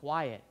in the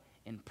quiet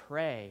and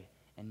pray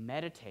and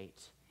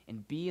meditate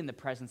and be in the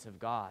presence of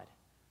God,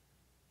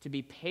 to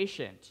be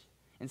patient.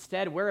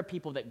 Instead, we're a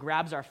people that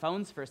grabs our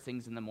phones first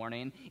things in the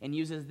morning and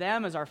uses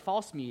them as our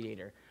false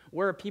mediator.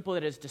 We're a people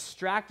that is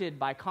distracted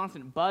by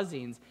constant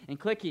buzzings and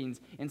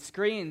clickings and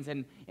screens,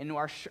 and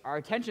our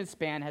attention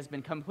span has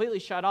been completely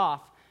shut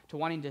off to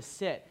wanting to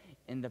sit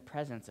in the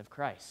presence of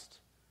Christ.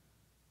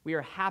 We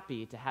are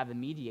happy to have the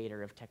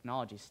mediator of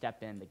technology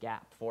step in the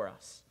gap for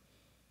us.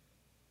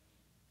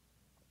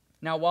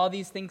 Now, while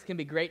these things can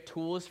be great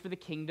tools for the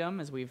kingdom,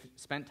 as we've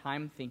spent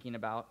time thinking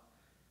about,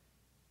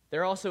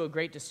 they're also a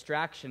great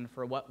distraction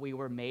for what we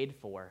were made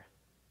for.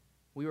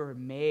 We were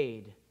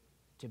made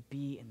to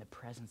be in the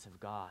presence of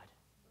God,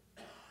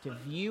 to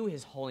view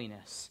his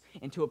holiness,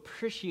 and to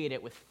appreciate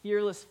it with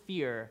fearless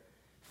fear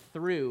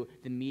through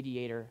the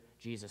mediator,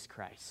 Jesus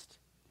Christ.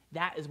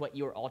 That is what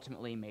you are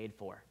ultimately made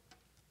for.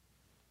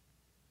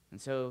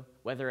 And so,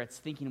 whether it's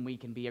thinking we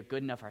can be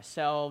good enough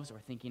ourselves or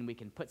thinking we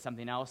can put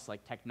something else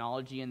like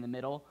technology in the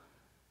middle,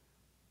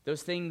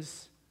 those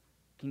things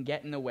can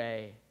get in the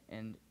way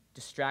and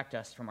distract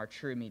us from our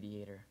true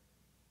mediator.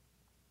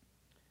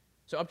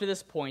 So up to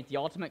this point, the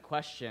ultimate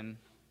question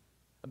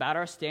about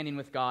our standing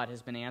with God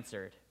has been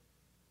answered.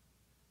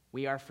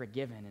 We are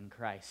forgiven in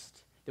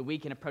Christ, that we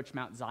can approach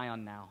Mount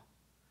Zion now.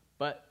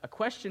 But a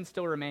question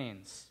still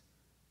remains.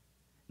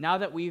 Now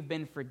that we've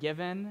been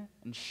forgiven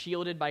and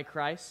shielded by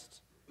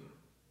Christ,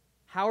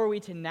 how are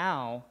we to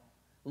now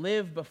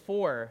live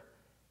before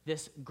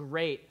this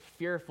great,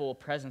 fearful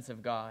presence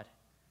of God?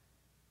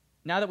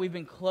 Now that we've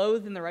been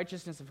clothed in the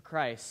righteousness of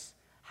Christ,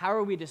 how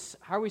are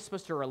we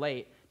supposed to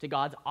relate to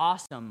God's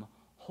awesome,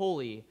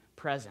 holy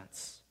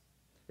presence?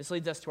 This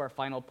leads us to our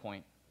final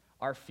point,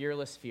 our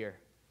fearless fear.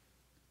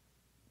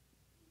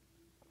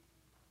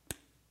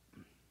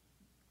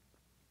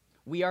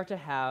 We are to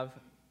have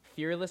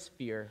fearless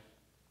fear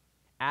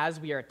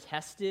as we are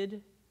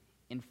tested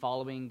in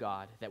following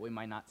God, that we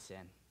might not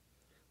sin.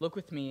 Look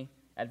with me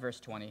at verse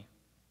 20.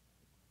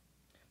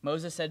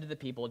 Moses said to the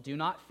people, "Do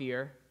not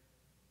fear,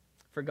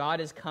 for God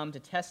has come to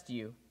test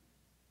you,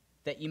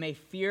 that you may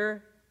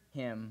fear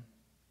him,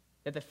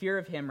 that the fear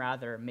of him,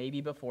 rather, may be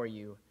before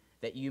you,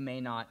 that you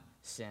may not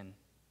sin."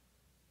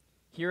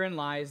 Herein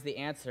lies the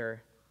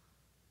answer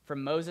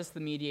from Moses the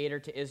mediator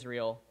to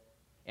Israel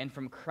and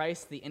from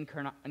Christ the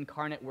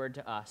incarnate word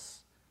to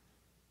us.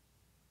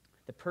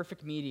 The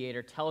perfect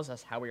mediator tells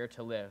us how we are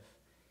to live.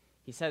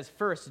 He says,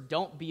 first,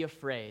 don't be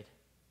afraid.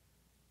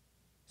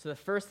 So the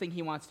first thing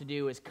he wants to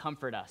do is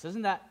comfort us.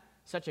 Isn't that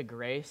such a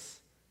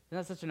grace? Isn't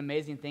that such an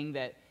amazing thing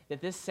that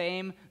this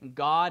same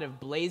God of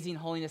blazing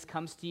holiness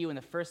comes to you, and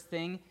the first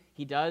thing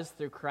he does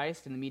through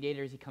Christ and the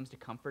mediator is he comes to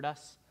comfort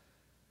us?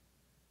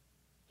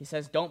 He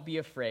says, don't be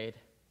afraid.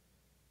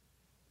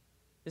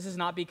 This is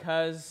not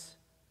because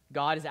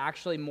God is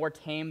actually more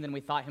tame than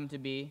we thought him to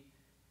be.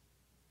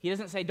 He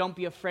doesn't say, don't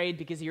be afraid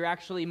because you're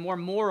actually more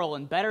moral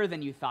and better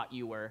than you thought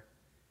you were.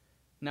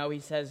 No, he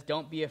says,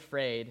 don't be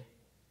afraid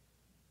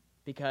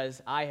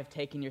because I have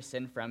taken your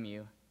sin from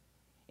you,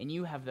 and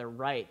you have the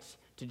right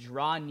to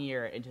draw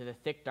near into the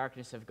thick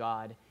darkness of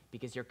God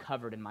because you're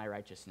covered in my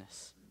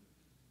righteousness.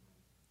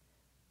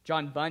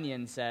 John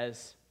Bunyan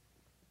says,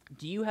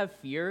 do you have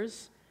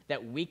fears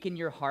that weaken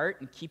your heart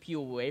and keep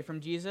you away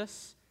from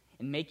Jesus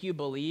and make you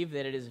believe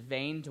that it is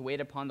vain to wait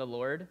upon the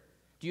Lord?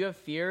 Do you have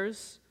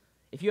fears?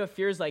 If you have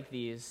fears like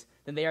these,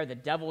 then they are the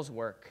devil's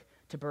work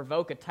to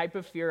provoke a type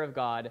of fear of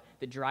God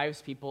that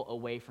drives people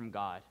away from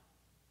God.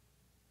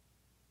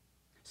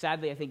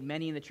 Sadly, I think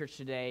many in the church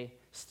today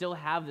still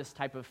have this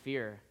type of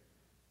fear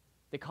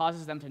that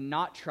causes them to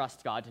not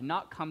trust God, to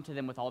not come to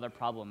them with all their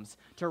problems,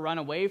 to run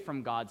away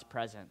from God's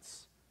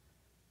presence,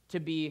 to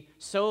be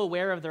so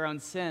aware of their own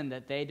sin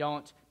that they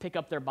don't pick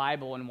up their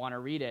Bible and want to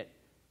read it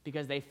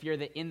because they fear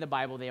that in the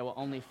Bible they will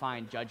only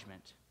find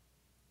judgment.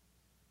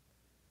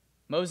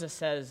 Moses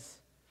says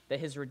that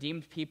his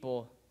redeemed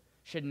people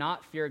should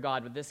not fear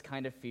God with this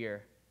kind of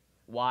fear.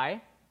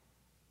 Why?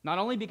 Not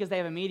only because they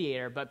have a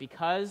mediator, but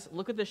because,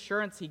 look at the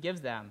assurance he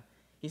gives them.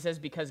 He says,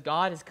 because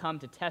God has come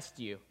to test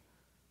you.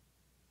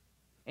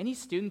 Any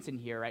students in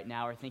here right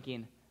now are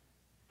thinking,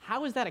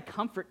 how is that a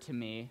comfort to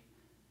me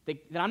that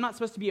I'm not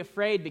supposed to be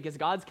afraid because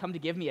God's come to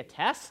give me a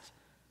test?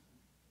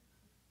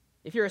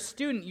 If you're a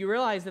student, you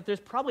realize that there's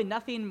probably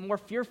nothing more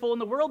fearful in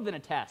the world than a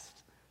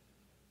test.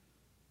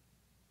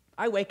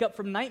 I wake up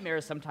from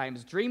nightmares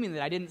sometimes, dreaming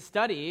that I didn't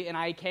study and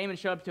I came and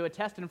showed up to a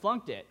test and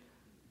flunked it.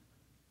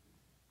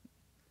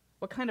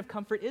 What kind of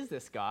comfort is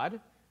this, God?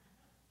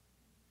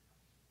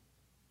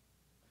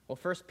 Well,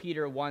 1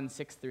 Peter 1,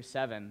 6 through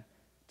 7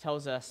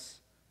 tells us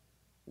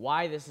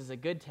why this is a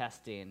good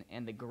testing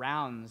and the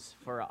grounds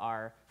for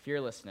our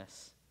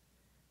fearlessness.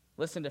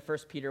 Listen to 1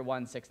 Peter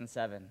 1, 6 and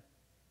 7.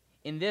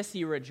 In this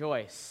you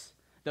rejoice,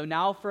 though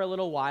now for a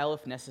little while,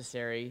 if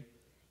necessary,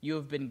 you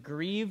have been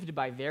grieved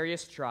by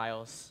various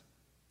trials.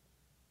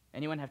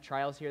 Anyone have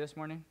trials here this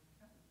morning?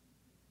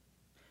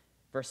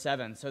 Verse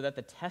 7, so that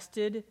the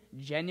tested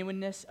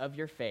genuineness of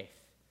your faith,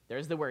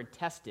 there's the word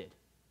tested,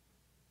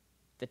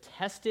 the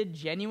tested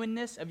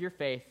genuineness of your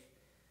faith,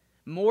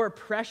 more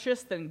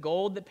precious than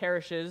gold that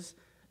perishes,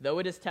 though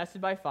it is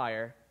tested by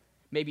fire,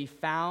 may be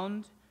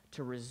found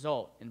to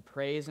result in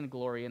praise and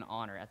glory and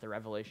honor at the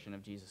revelation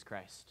of Jesus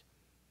Christ.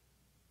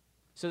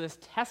 So this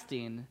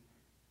testing,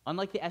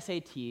 unlike the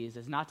SATs,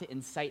 is not to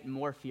incite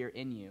more fear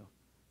in you.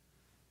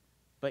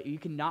 But you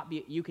can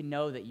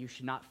know that you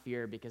should not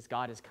fear because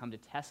God has come to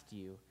test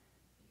you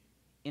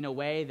in a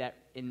way that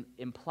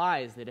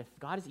implies that if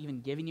God is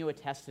even giving you a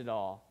test at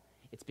all,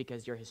 it's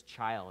because you're his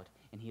child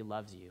and he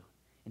loves you.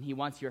 And he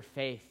wants your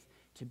faith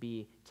to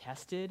be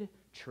tested,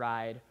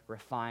 tried,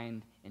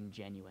 refined, and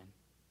genuine.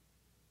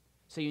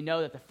 So you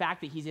know that the fact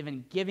that he's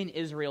even giving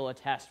Israel a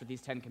test with these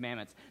 10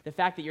 commandments, the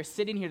fact that you're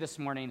sitting here this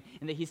morning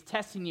and that he's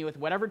testing you with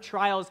whatever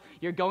trials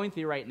you're going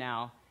through right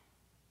now,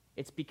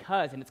 it's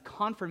because, and it's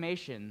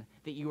confirmation,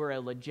 that you are a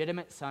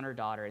legitimate son or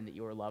daughter and that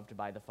you are loved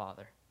by the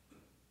Father.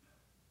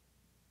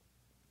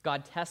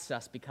 God tests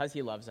us because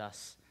he loves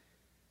us.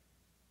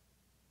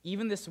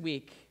 Even this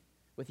week,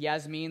 with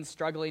Yasmin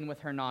struggling with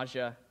her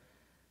nausea,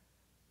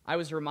 I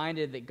was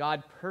reminded that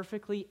God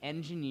perfectly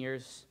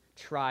engineers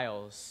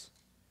trials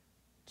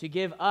to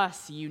give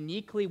us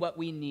uniquely what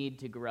we need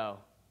to grow.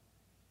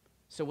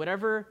 So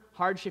whatever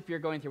hardship you're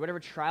going through, whatever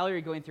trial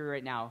you're going through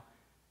right now,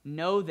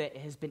 know that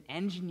it has been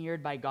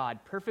engineered by God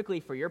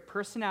perfectly for your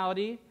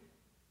personality,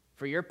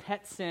 for your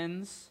pet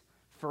sins,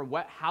 for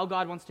how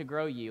God wants to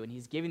grow you, and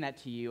he's giving that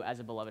to you as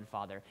a beloved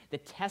Father. The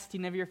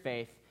testing of your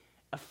faith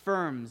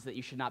affirms that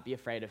you should not be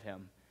afraid of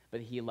him,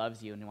 but that he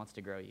loves you and he wants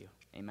to grow you.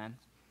 Amen?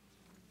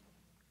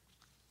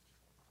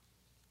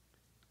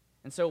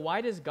 And so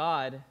why does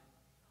God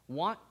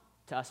want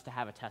us to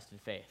have a tested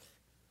faith?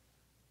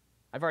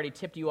 I've already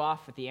tipped you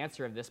off with the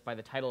answer of this by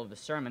the title of the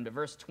sermon, but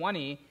verse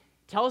 20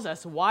 tells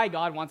us why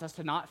God wants us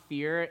to not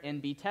fear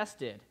and be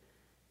tested.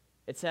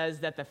 It says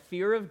that the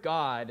fear of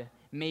God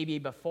may be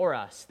before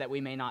us, that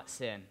we may not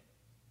sin.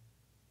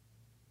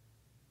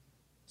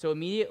 So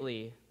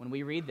immediately, when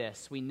we read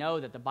this, we know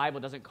that the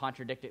Bible doesn't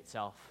contradict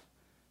itself.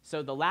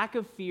 So the lack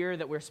of fear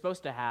that we're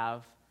supposed to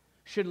have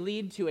should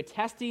lead to a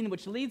testing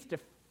which leads to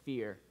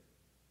fear.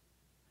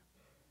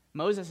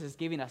 Moses is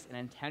giving us an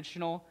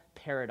intentional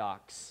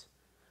paradox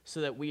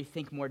so that we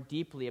think more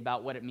deeply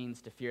about what it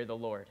means to fear the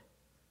Lord.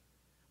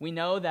 We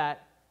know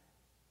that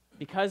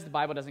because the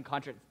Bible doesn't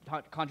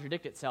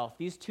contradict itself,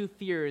 these two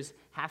fears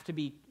have to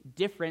be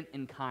different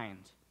in kind.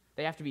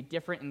 They have to be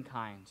different in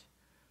kind.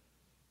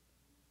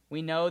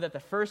 We know that the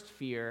first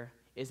fear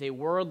is a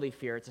worldly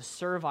fear. It's a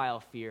servile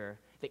fear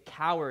that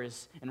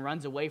cowers and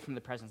runs away from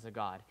the presence of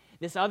God.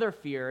 This other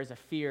fear is a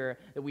fear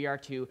that we are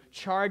to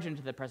charge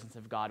into the presence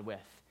of God with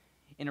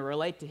and to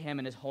relate to him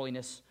and his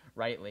holiness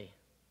rightly.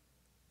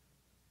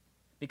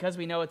 Because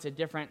we know it's a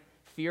different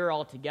fear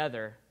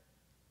altogether,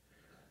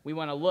 we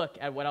want to look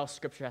at what else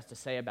Scripture has to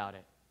say about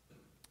it.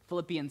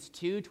 Philippians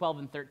 2, 12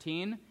 and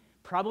 13,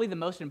 probably the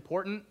most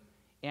important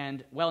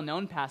and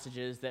well-known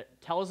passages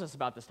that tells us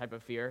about this type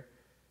of fear.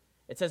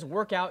 It says,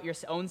 work out your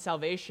own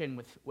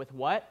salvation with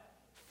what?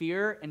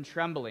 Fear and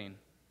trembling.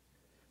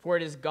 For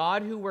it is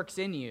God who works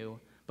in you,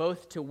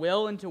 both to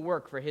will and to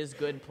work for his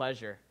good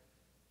pleasure.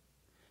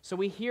 So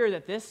we hear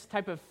that this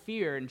type of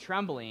fear and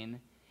trembling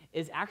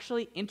is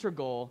actually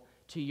integral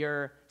to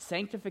your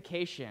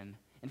sanctification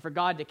and for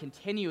God to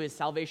continue his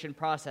salvation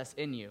process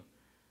in you.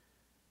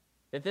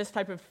 That this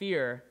type of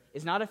fear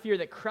is not a fear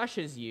that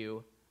crushes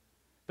you,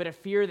 but a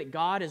fear that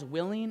God is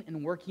willing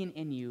and working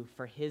in you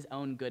for his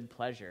own good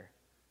pleasure.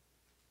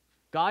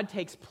 God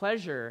takes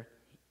pleasure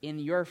in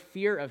your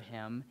fear of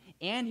him,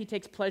 and he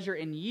takes pleasure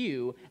in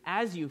you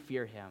as you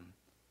fear him.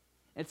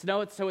 It's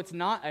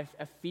not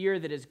a fear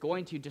that is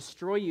going to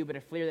destroy you, but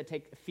a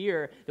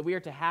fear that we are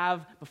to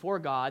have before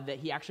God that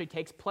he actually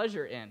takes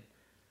pleasure in.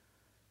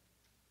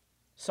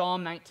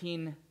 Psalm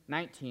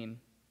 19:19,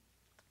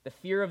 the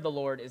fear of the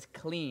Lord is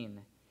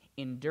clean,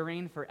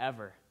 enduring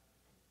forever.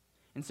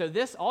 And so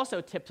this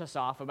also tips us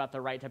off about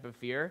the right type of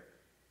fear,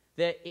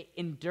 that it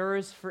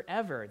endures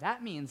forever.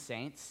 That means,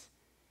 saints,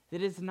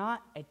 that it is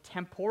not a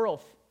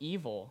temporal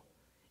evil.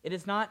 It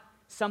is not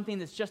something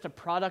that's just a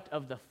product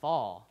of the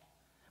fall.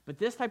 But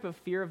this type of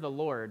fear of the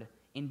Lord,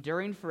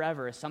 enduring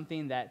forever, is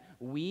something that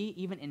we,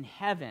 even in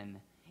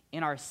heaven,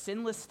 in our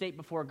sinless state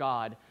before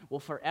God, will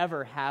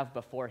forever have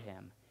before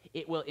him.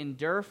 It will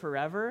endure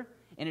forever,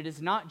 and it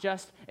is not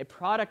just a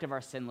product of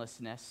our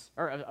sinlessness,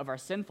 or of our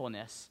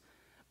sinfulness,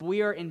 but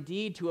we are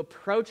indeed to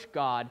approach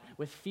God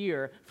with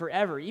fear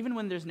forever, even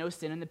when there's no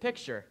sin in the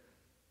picture.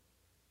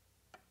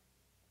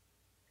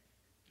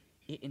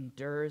 It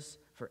endures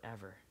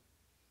forever.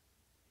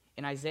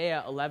 In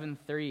Isaiah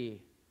 11:3,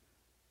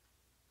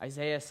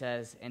 Isaiah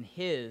says, and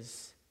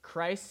his,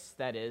 Christ's,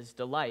 that is,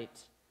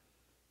 delight,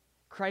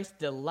 Christ's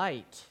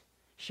delight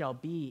shall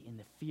be in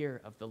the fear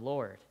of the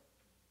Lord.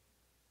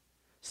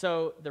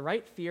 So the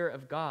right fear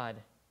of God,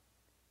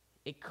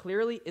 it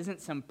clearly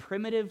isn't some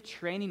primitive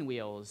training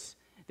wheels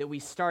that we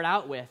start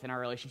out with in our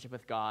relationship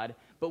with God,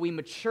 but we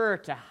mature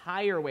to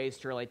higher ways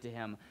to relate to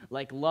him,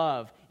 like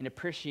love and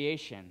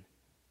appreciation.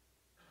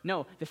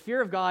 No, the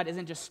fear of God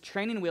isn't just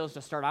training wheels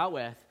to start out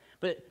with,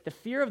 but the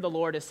fear of the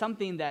Lord is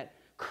something that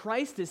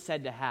Christ is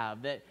said to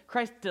have, that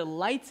Christ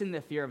delights in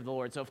the fear of the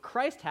Lord. So if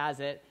Christ has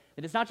it,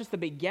 it is not just the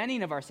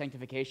beginning of our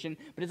sanctification,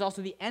 but it's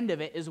also the end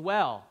of it as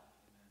well.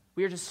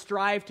 We are to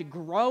strive to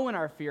grow in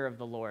our fear of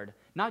the Lord,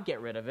 not get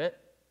rid of it.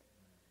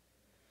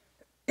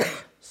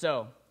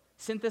 So,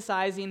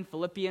 synthesizing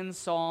Philippians,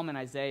 Psalm, and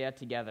Isaiah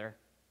together,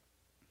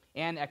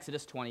 and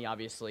Exodus 20,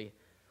 obviously,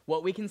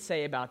 what we can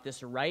say about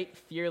this right,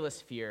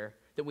 fearless fear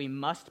that we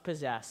must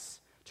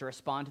possess to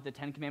respond to the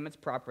Ten Commandments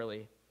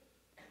properly.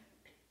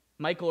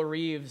 Michael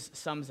Reeves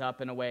sums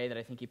up in a way that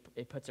I think he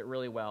puts it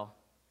really well.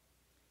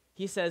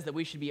 He says that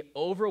we should be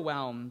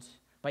overwhelmed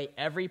by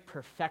every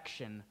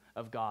perfection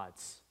of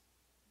God's.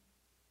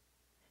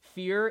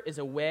 Fear is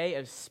a way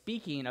of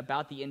speaking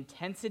about the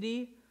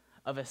intensity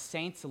of a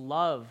saint's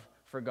love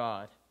for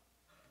God.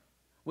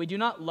 We do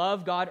not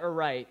love God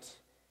aright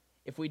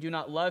if we do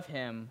not love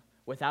him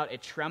without a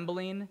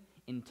trembling,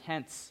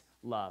 intense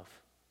love.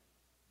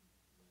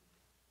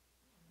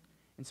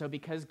 And so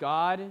because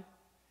God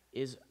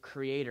is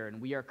creator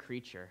and we are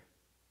creature,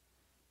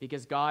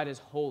 because God is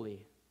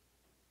holy,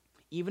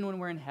 even when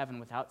we're in heaven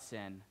without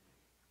sin,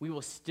 we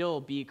will still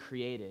be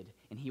created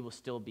and he will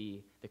still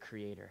be the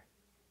creator.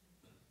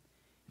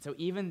 And so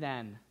even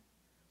then,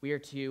 we are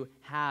to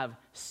have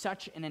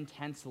such an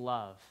intense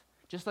love,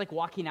 just like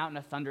walking out in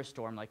a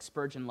thunderstorm like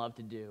Spurgeon loved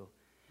to do,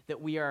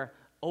 that we are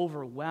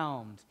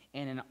overwhelmed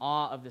and in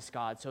awe of this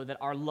God so that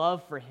our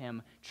love for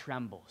him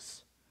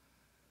trembles.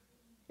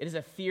 It is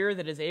a fear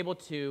that is able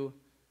to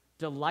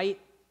delight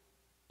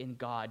in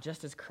God,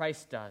 just as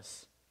Christ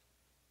does,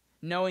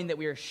 knowing that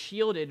we are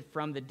shielded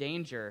from the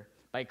danger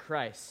by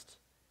Christ,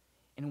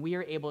 and we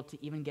are able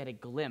to even get a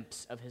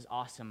glimpse of his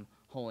awesome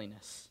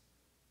holiness.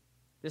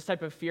 This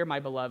type of fear, my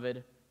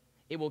beloved,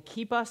 it will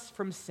keep us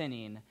from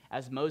sinning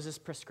as Moses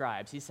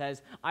prescribes. He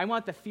says, I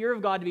want the fear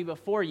of God to be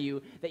before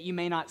you that you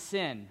may not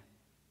sin.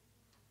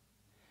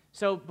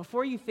 So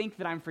before you think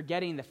that I'm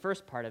forgetting the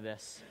first part of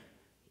this,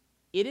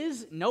 it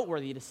is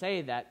noteworthy to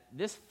say that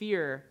this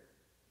fear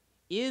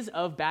is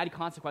of bad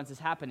consequences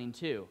happening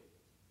too.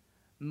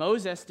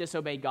 Moses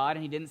disobeyed God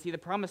and he didn't see the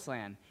promised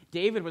land.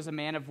 David was a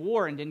man of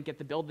war and didn't get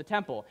to build the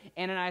temple.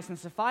 Ananias and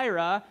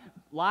Sapphira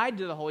lied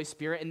to the Holy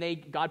Spirit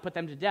and God put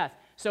them to death.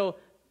 So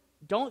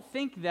don't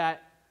think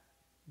that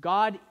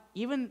God,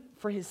 even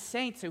for his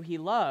saints who he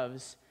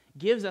loves,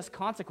 gives us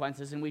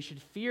consequences and we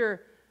should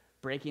fear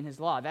breaking his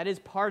law. That is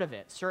part of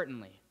it,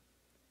 certainly.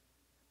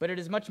 But it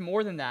is much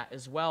more than that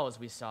as well, as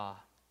we saw.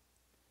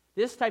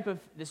 This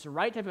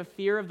right type of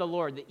fear of the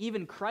Lord that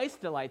even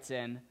Christ delights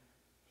in,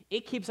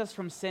 it keeps us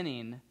from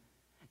sinning,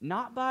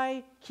 not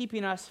by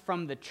keeping us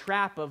from the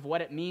trap of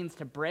what it means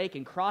to break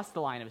and cross the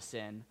line of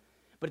sin,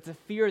 but it's a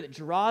fear that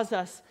draws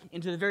us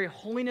into the very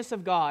holiness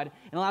of God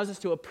and allows us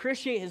to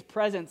appreciate his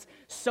presence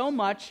so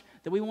much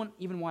that we won't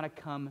even want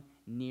to come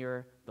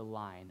near the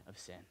line of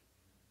sin.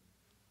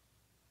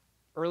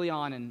 Early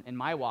on in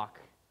my walk,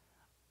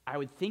 I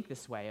would think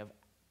this way of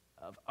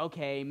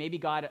okay, maybe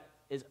God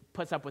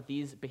puts up with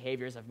these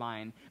behaviors of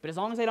mine, but as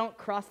long as I don't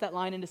cross that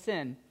line into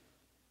sin.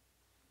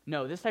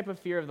 No, this type of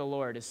fear of the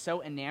Lord is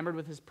so enamored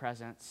with his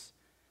presence,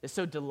 it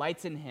so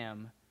delights in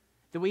him,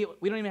 that we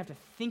don't even have to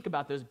think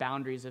about those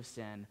boundaries of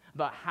sin,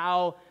 about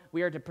how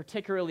we are to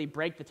particularly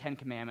break the Ten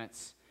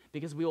Commandments,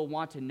 because we will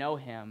want to know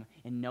him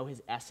and know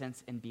his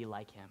essence and be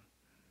like him.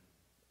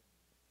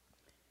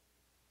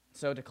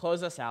 So to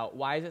close us out,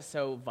 why is it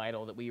so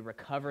vital that we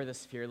recover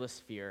this fearless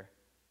fear?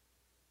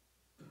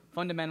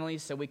 Fundamentally,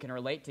 so we can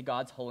relate to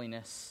God's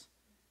holiness,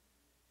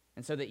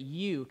 and so that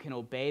you can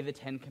obey the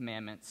Ten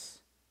Commandments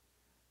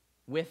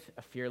with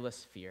a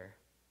fearless fear.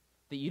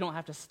 That you don't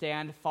have to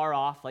stand far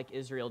off like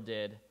Israel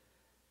did,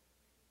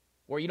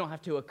 or you don't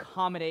have to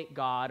accommodate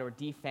God or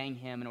defang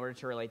him in order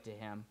to relate to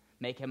him,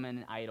 make him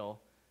an idol,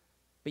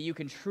 but you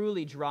can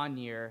truly draw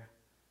near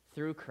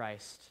through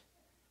Christ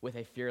with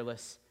a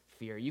fearless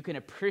fear. You can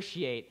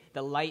appreciate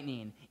the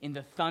lightning in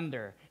the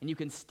thunder, and you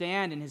can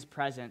stand in his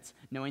presence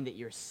knowing that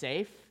you're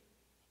safe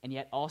and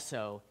yet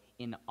also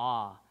in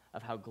awe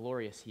of how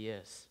glorious he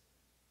is.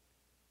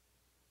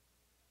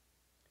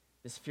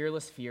 This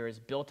fearless fear is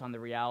built on the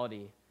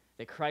reality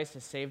that Christ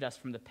has saved us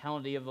from the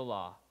penalty of the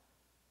law.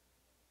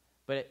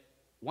 But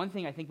one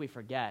thing I think we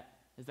forget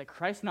is that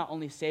Christ not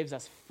only saves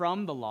us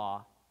from the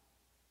law,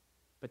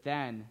 but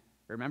then,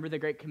 remember the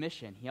Great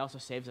Commission, he also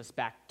saves us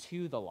back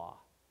to the law.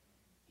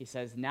 He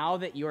says, now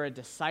that you're a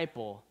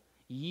disciple,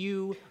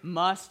 you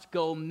must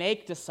go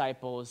make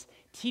disciples,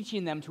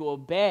 teaching them to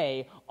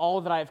obey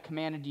all that I have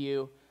commanded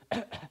you,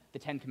 the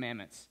Ten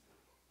Commandments.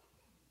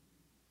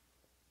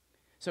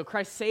 So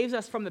Christ saves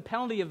us from the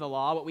penalty of the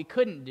law, what we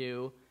couldn't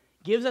do,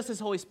 gives us his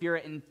Holy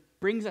Spirit, and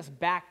brings us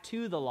back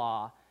to the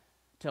law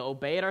to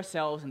obey it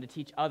ourselves and to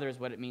teach others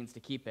what it means to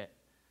keep it.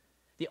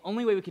 The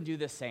only way we can do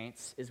this,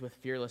 saints, is with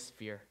fearless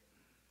fear.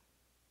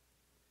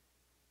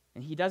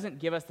 And he doesn't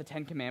give us the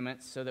 10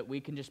 Commandments so that we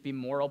can just be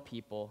moral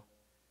people,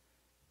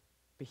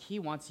 but he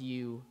wants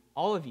you,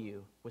 all of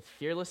you, with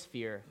fearless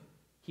fear,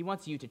 he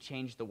wants you to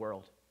change the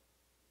world.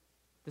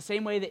 The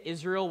same way that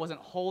Israel wasn't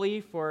holy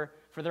for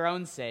their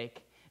own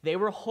sake, they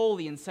were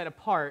holy and set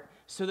apart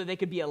so that they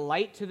could be a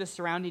light to the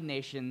surrounding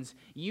nations.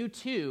 You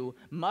too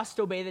must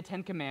obey the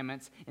 10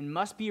 Commandments and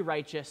must be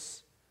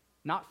righteous,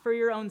 not for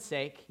your own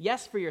sake,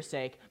 yes, for your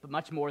sake, but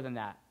much more than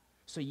that,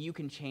 so you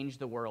can change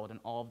the world and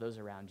all of those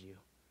around you,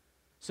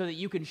 so that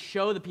you can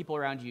show the people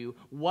around you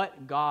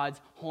what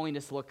God's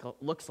holiness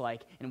looks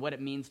like and what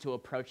it means to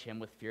approach him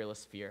with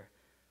fearless fear.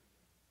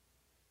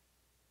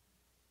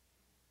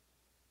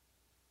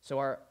 So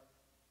our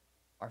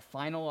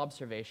final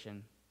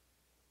observation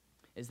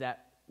is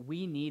that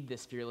we need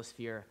this fearless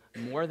fear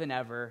more than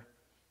ever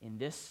in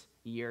this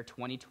year,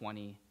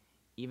 2020,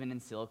 even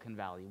in Silicon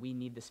Valley. We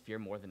need this fear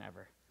more than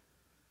ever.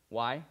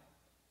 Why?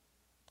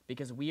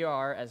 Because we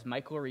are, as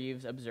Michael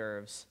Reeves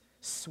observes,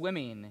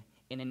 swimming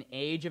in an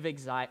age of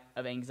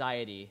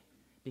anxiety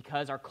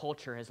because our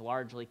culture has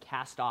largely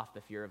cast off the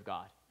fear of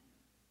God.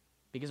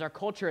 Because our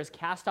culture has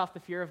cast off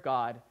the fear of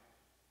God,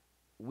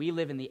 we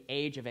live in the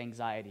age of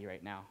anxiety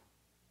right now.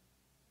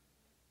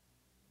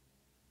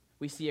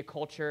 We see a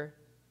culture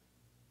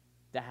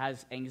that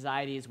has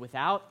anxieties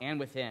without and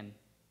within.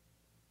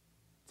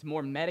 It's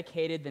more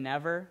medicated than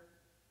ever.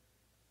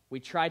 We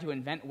try to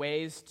invent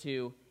ways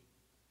to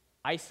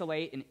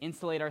isolate and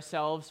insulate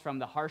ourselves from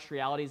the harsh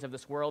realities of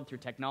this world through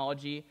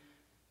technology,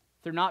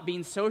 through not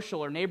being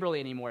social or neighborly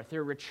anymore,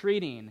 through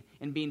retreating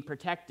and being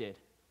protected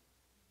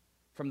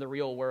from the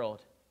real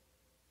world.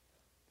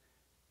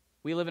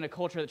 We live in a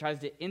culture that tries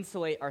to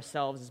insulate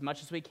ourselves as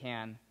much as we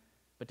can,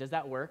 but does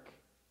that work?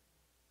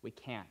 We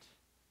can't.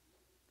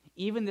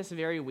 Even this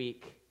very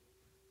week,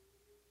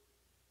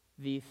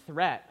 the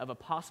threat of a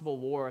possible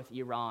war with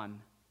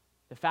Iran,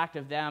 the fact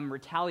of them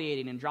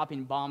retaliating and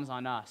dropping bombs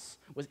on us,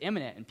 was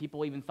imminent, and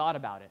people even thought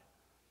about it.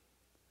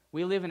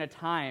 We live in a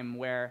time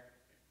where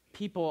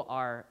people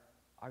are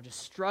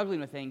just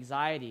struggling with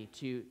anxiety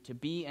to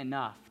be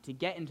enough, to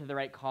get into the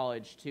right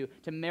college,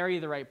 to marry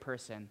the right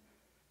person,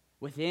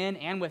 within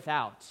and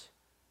without.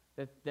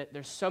 That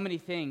there's so many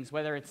things,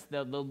 whether it's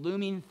the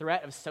looming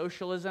threat of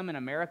socialism in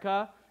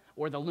America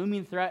or the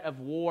looming threat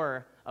of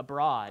war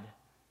abroad.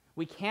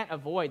 We can't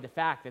avoid the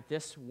fact that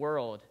this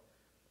world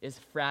is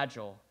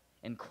fragile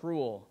and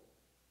cruel,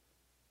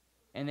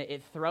 and that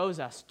it throws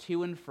us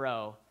to and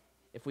fro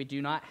if we do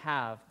not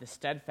have the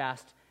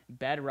steadfast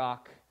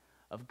bedrock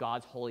of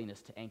God's holiness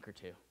to anchor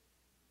to.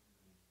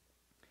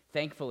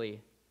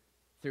 Thankfully,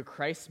 through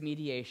Christ's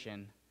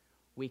mediation,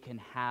 we can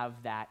have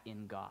that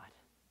in God.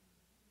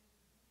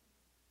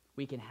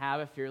 We can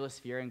have a fearless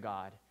fear in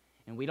God,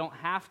 and we don't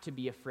have to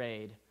be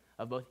afraid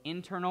of both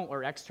internal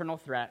or external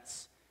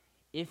threats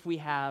if we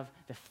have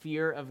the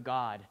fear of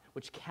God,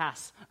 which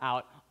casts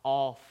out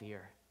all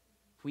fear.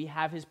 If we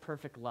have his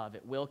perfect love,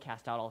 it will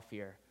cast out all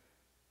fear.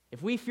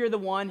 If we fear the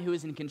one who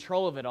is in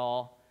control of it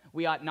all,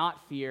 we ought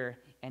not fear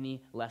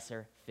any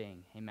lesser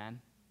thing.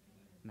 Amen?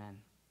 Amen.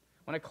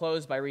 I want to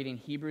close by reading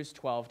Hebrews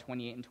 12,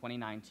 28 and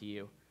 29 to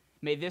you.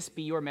 May this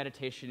be your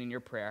meditation in your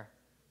prayer.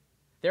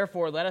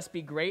 Therefore, let us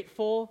be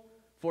grateful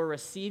for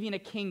receiving a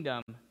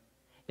kingdom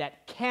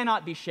that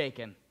cannot be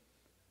shaken.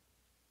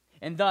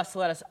 And thus,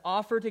 let us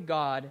offer to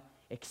God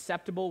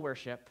acceptable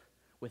worship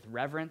with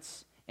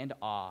reverence and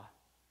awe,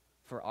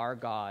 for our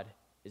God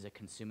is a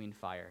consuming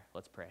fire.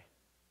 Let's pray.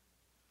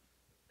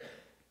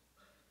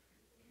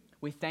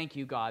 We thank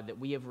you, God, that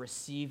we have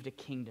received a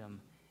kingdom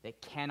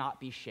that cannot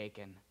be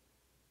shaken.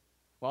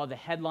 While the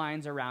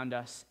headlines around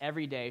us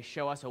every day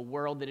show us a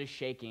world that is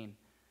shaking,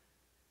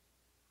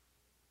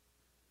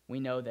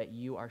 we know that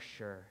you are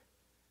sure,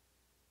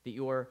 that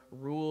your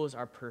rules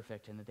are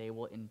perfect and that they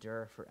will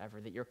endure forever,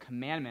 that your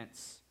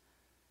commandments,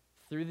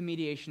 through the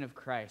mediation of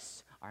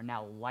Christ, are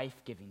now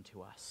life-giving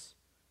to us.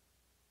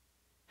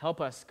 Help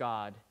us,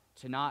 God,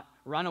 to not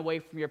run away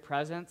from your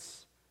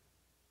presence,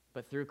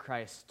 but through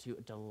Christ to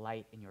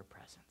delight in your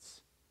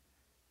presence.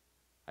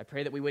 I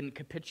pray that we wouldn't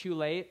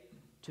capitulate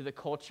to the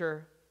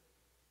culture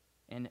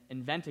and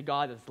invent a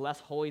God that's less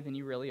holy than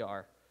you really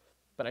are,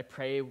 but I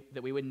pray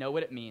that we would know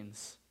what it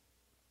means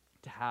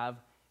to have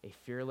a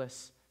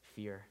fearless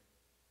fear,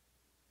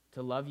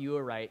 to love you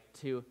aright,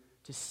 to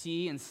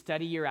see and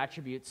study your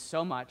attributes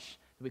so much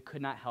that we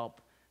could not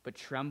help but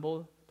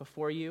tremble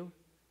before you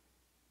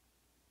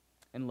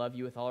and love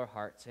you with all our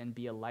hearts and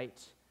be a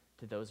light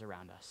to those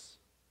around us.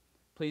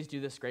 Please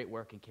do this great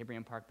work in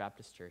Cambrian Park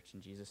Baptist Church.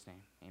 In Jesus'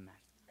 name, amen.